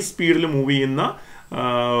ഹൈ സ്പീഡിൽ മൂവ് ചെയ്യുന്ന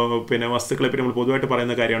പിന്നെ വസ്തുക്കളെ പറ്റി നമ്മൾ പൊതുവായിട്ട്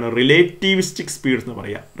പറയുന്ന കാര്യമാണ് റിലേറ്റിവിസ്റ്റിക് സ്പീഡ്സ് എന്ന്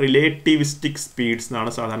പറയുക. റിലേറ്റിവിസ്റ്റിക് സ്പീഡ്സ് എന്നാണ്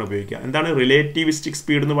സാധാരണ ഉപയോഗിക്കുക. എന്താണ് റിലേറ്റിവിസ്റ്റിക്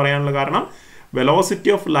സ്പീഡ് എന്ന് പറയാനുള്ള കാരണം,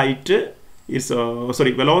 velocity of light is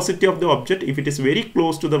velocity of the object, if it is very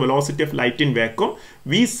close to the velocity of light in vacuum,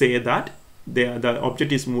 we say that the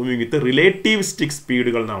object is moving with the relativistic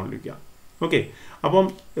സ്പീഡുകൾ എന്നാണ് വിളിക്കുക. Okay, അപ്പം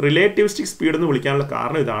relativistic speed എന്ന് വിളിക്കാനുള്ള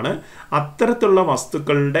കാരണം ഇതാണ്. അത്തരത്തിലുള്ള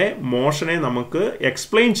വസ്തുക്കളുടെ മോഷനെ നമുക്ക്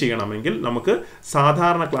എക്സ്പ്ലെയിൻ ചെയ്യണമെങ്കിൽ നമുക്ക്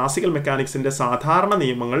സാധാരണ ക്ലാസിക്കൽ മെക്കാനിക്സിൻ്റെ സാധാരണ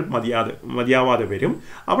നിയമങ്ങൾ മതിയാവാതെ വരും.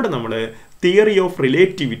 അവിടെ നമ്മൾ തിയറി ഓഫ്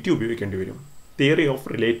റിലേറ്റിവിറ്റി ഉപയോഗിക്കേണ്ടി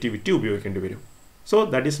വരും. So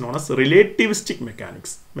that is known as relativistic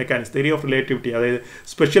mechanics. Theory of relativity, അതായത്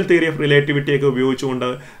സ്പെഷ്യൽ തിയറി ഓഫ് റിലേറ്റിവിറ്റി ഒക്കെ ഉപയോഗിച്ചുകൊണ്ട്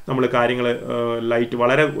നമ്മൾ കാര്യങ്ങൾ ലൈറ്റ്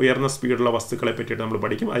വളരെ ഉയർന്ന സ്പീഡുള്ള വസ്തുക്കളെ പറ്റിയിട്ട് നമ്മൾ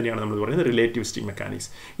പഠിക്കും. അതിനെയാണ് നമ്മൾ പറയുന്നത് റിലേറ്റിവിസ്റ്റിക് മെക്കാനിക്സ്.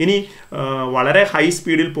 ഇനി വളരെ ഹൈ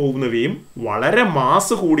സ്പീഡിൽ പോകുന്നവയും വളരെ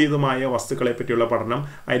മാസ് കൂടിയതുമായ വസ്തുക്കളെ പറ്റിയുള്ള പഠനം,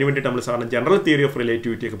 അതിന് വേണ്ടിയിട്ട് നമ്മൾ സാധാരണ ജനറൽ തിയറി ഓഫ്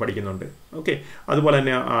റിലേറ്റിവിറ്റി ഒക്കെ പഠിക്കുന്നുണ്ട്. ഓക്കെ, അതുപോലെ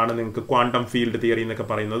തന്നെ ആണ് നിങ്ങൾക്ക് ക്വാണ്ടം ഫീൽഡ് തിയറി എന്നൊക്കെ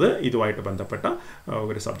പറയുന്നത് ഇതുമായിട്ട് ബന്ധപ്പെട്ട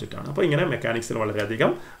ഒരു സബ്ജക്റ്റാണ്. അപ്പോൾ ഇങ്ങനെ മെക്കാനിക്സിൽ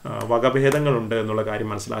വളരെയധികം വകഭേദങ്ങളുണ്ട് എന്നുള്ള കാര്യം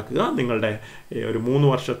മനസ്സിലാക്കുക. നിങ്ങളുടെ ഒരു 3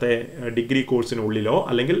 വർഷത്തെ ഡിഗ്രി കോഴ്സിനുള്ളിലോ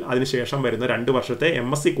അല്ലെങ്കിൽ അതിനുശേഷം വരുന്ന 2 വർഷത്തെ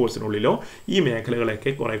MSc കോഴ്സിനുള്ളിലോ ഈ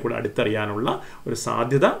മേഖലകളൊക്കെ കുറെ കൂടെ അടുത്തറിയാനുള്ള ഒരു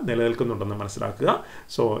സാധ്യത നിലനിൽക്കുന്നുണ്ടെന്ന് മനസ്സിലാക്കുക.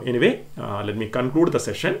 So anyway, let me conclude the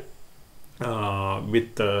session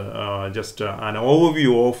with just an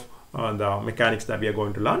overview of the mechanics that we are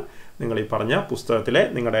going to learn. നിങ്ങൾ ഈ പറഞ്ഞ പുസ്തകത്തിലെ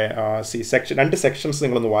നിങ്ങളുടെ 2 സെക്ഷൻസ്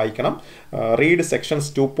നിങ്ങളൊന്ന് വായിക്കണം. Read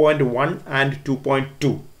sections 2.1 and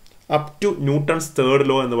 2.2 up to Newton's 3rd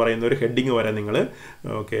law എന്ന് പറയുന്ന ഒരു ഹെഡിങ് വരെ നിങ്ങൾ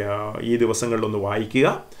ഈ ദിവസങ്ങളിലൊന്ന് വായിക്കുക.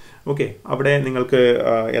 ഓക്കെ, അവിടെ നിങ്ങൾക്ക്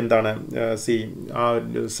എന്താണ്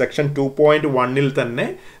സെക്ഷൻ 2.1 തന്നെ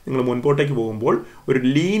നിങ്ങൾ മുൻപോട്ടേക്ക് പോകുമ്പോൾ ഒരു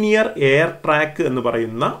ലീനിയർ എയർ ട്രാക്ക് എന്ന്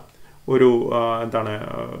പറയുന്ന ഒരു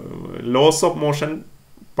ലോസ് ഓഫ് മോഷൻ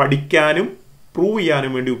പഠിക്കാനും പ്രൂവ്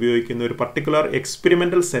ചെയ്യാനും വേണ്ടി ഉപയോഗിക്കുന്ന ഒരു പർട്ടിക്കുലർ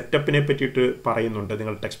എക്സ്പെരിമെൻ്റൽ സെറ്റപ്പിനെ പറ്റിയിട്ട് പറയുന്നുണ്ട്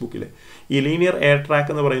നിങ്ങളുടെ ടെക്സ്റ്റ് ബുക്കിൽ. ഈ ലീനിയർ എയർ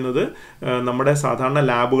ട്രാക്ക് എന്ന് പറയുന്നത് നമ്മുടെ സാധാരണ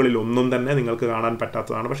ലാബുകളിൽ ഒന്നും തന്നെ നിങ്ങൾക്ക് കാണാൻ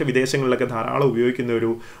പറ്റാത്തതാണ്. പക്ഷേ വിദേശങ്ങളിലൊക്കെ ധാരാളം ഉപയോഗിക്കുന്ന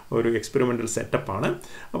ഒരു എക്സ്പെരിമെൻ്റൽ സെറ്റപ്പാണ്.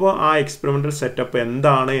 അപ്പോൾ ആ എക്സ്പെരിമെൻ്റൽ സെറ്റപ്പ്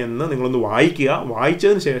എന്താണ് എന്ന് നിങ്ങളൊന്ന് വായിക്കുക.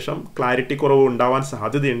 വായിച്ചതിന് ശേഷം ക്ലാരിറ്റി കുറവ് ഉണ്ടാവാൻ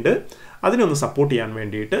സാധ്യതയുണ്ട്. അതിനൊന്ന് സപ്പോർട്ട് ചെയ്യാൻ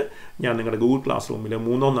വേണ്ടിയിട്ട് ഞാൻ നിങ്ങളുടെ ഗൂഗിൾ ക്ലാസ് റൂമിൽ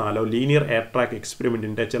 3-4 ലീനിയർ എയർ ട്രാക്ക്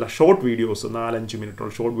എക്സ്പെരിമെൻറ്റിൻ്റെ ചില short videos 4-5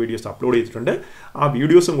 മിനിറ്റുള്ള short videos upload ചെയ്തിട്ടുണ്ട്. ആ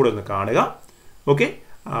വീഡിയോസും കൂടെ ഒന്ന് കാണുക. Okay,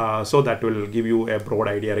 so that will give you a broad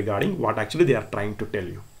idea regarding what actually they are trying to tell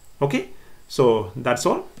you. Okay, so that's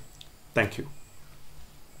all. Thank you.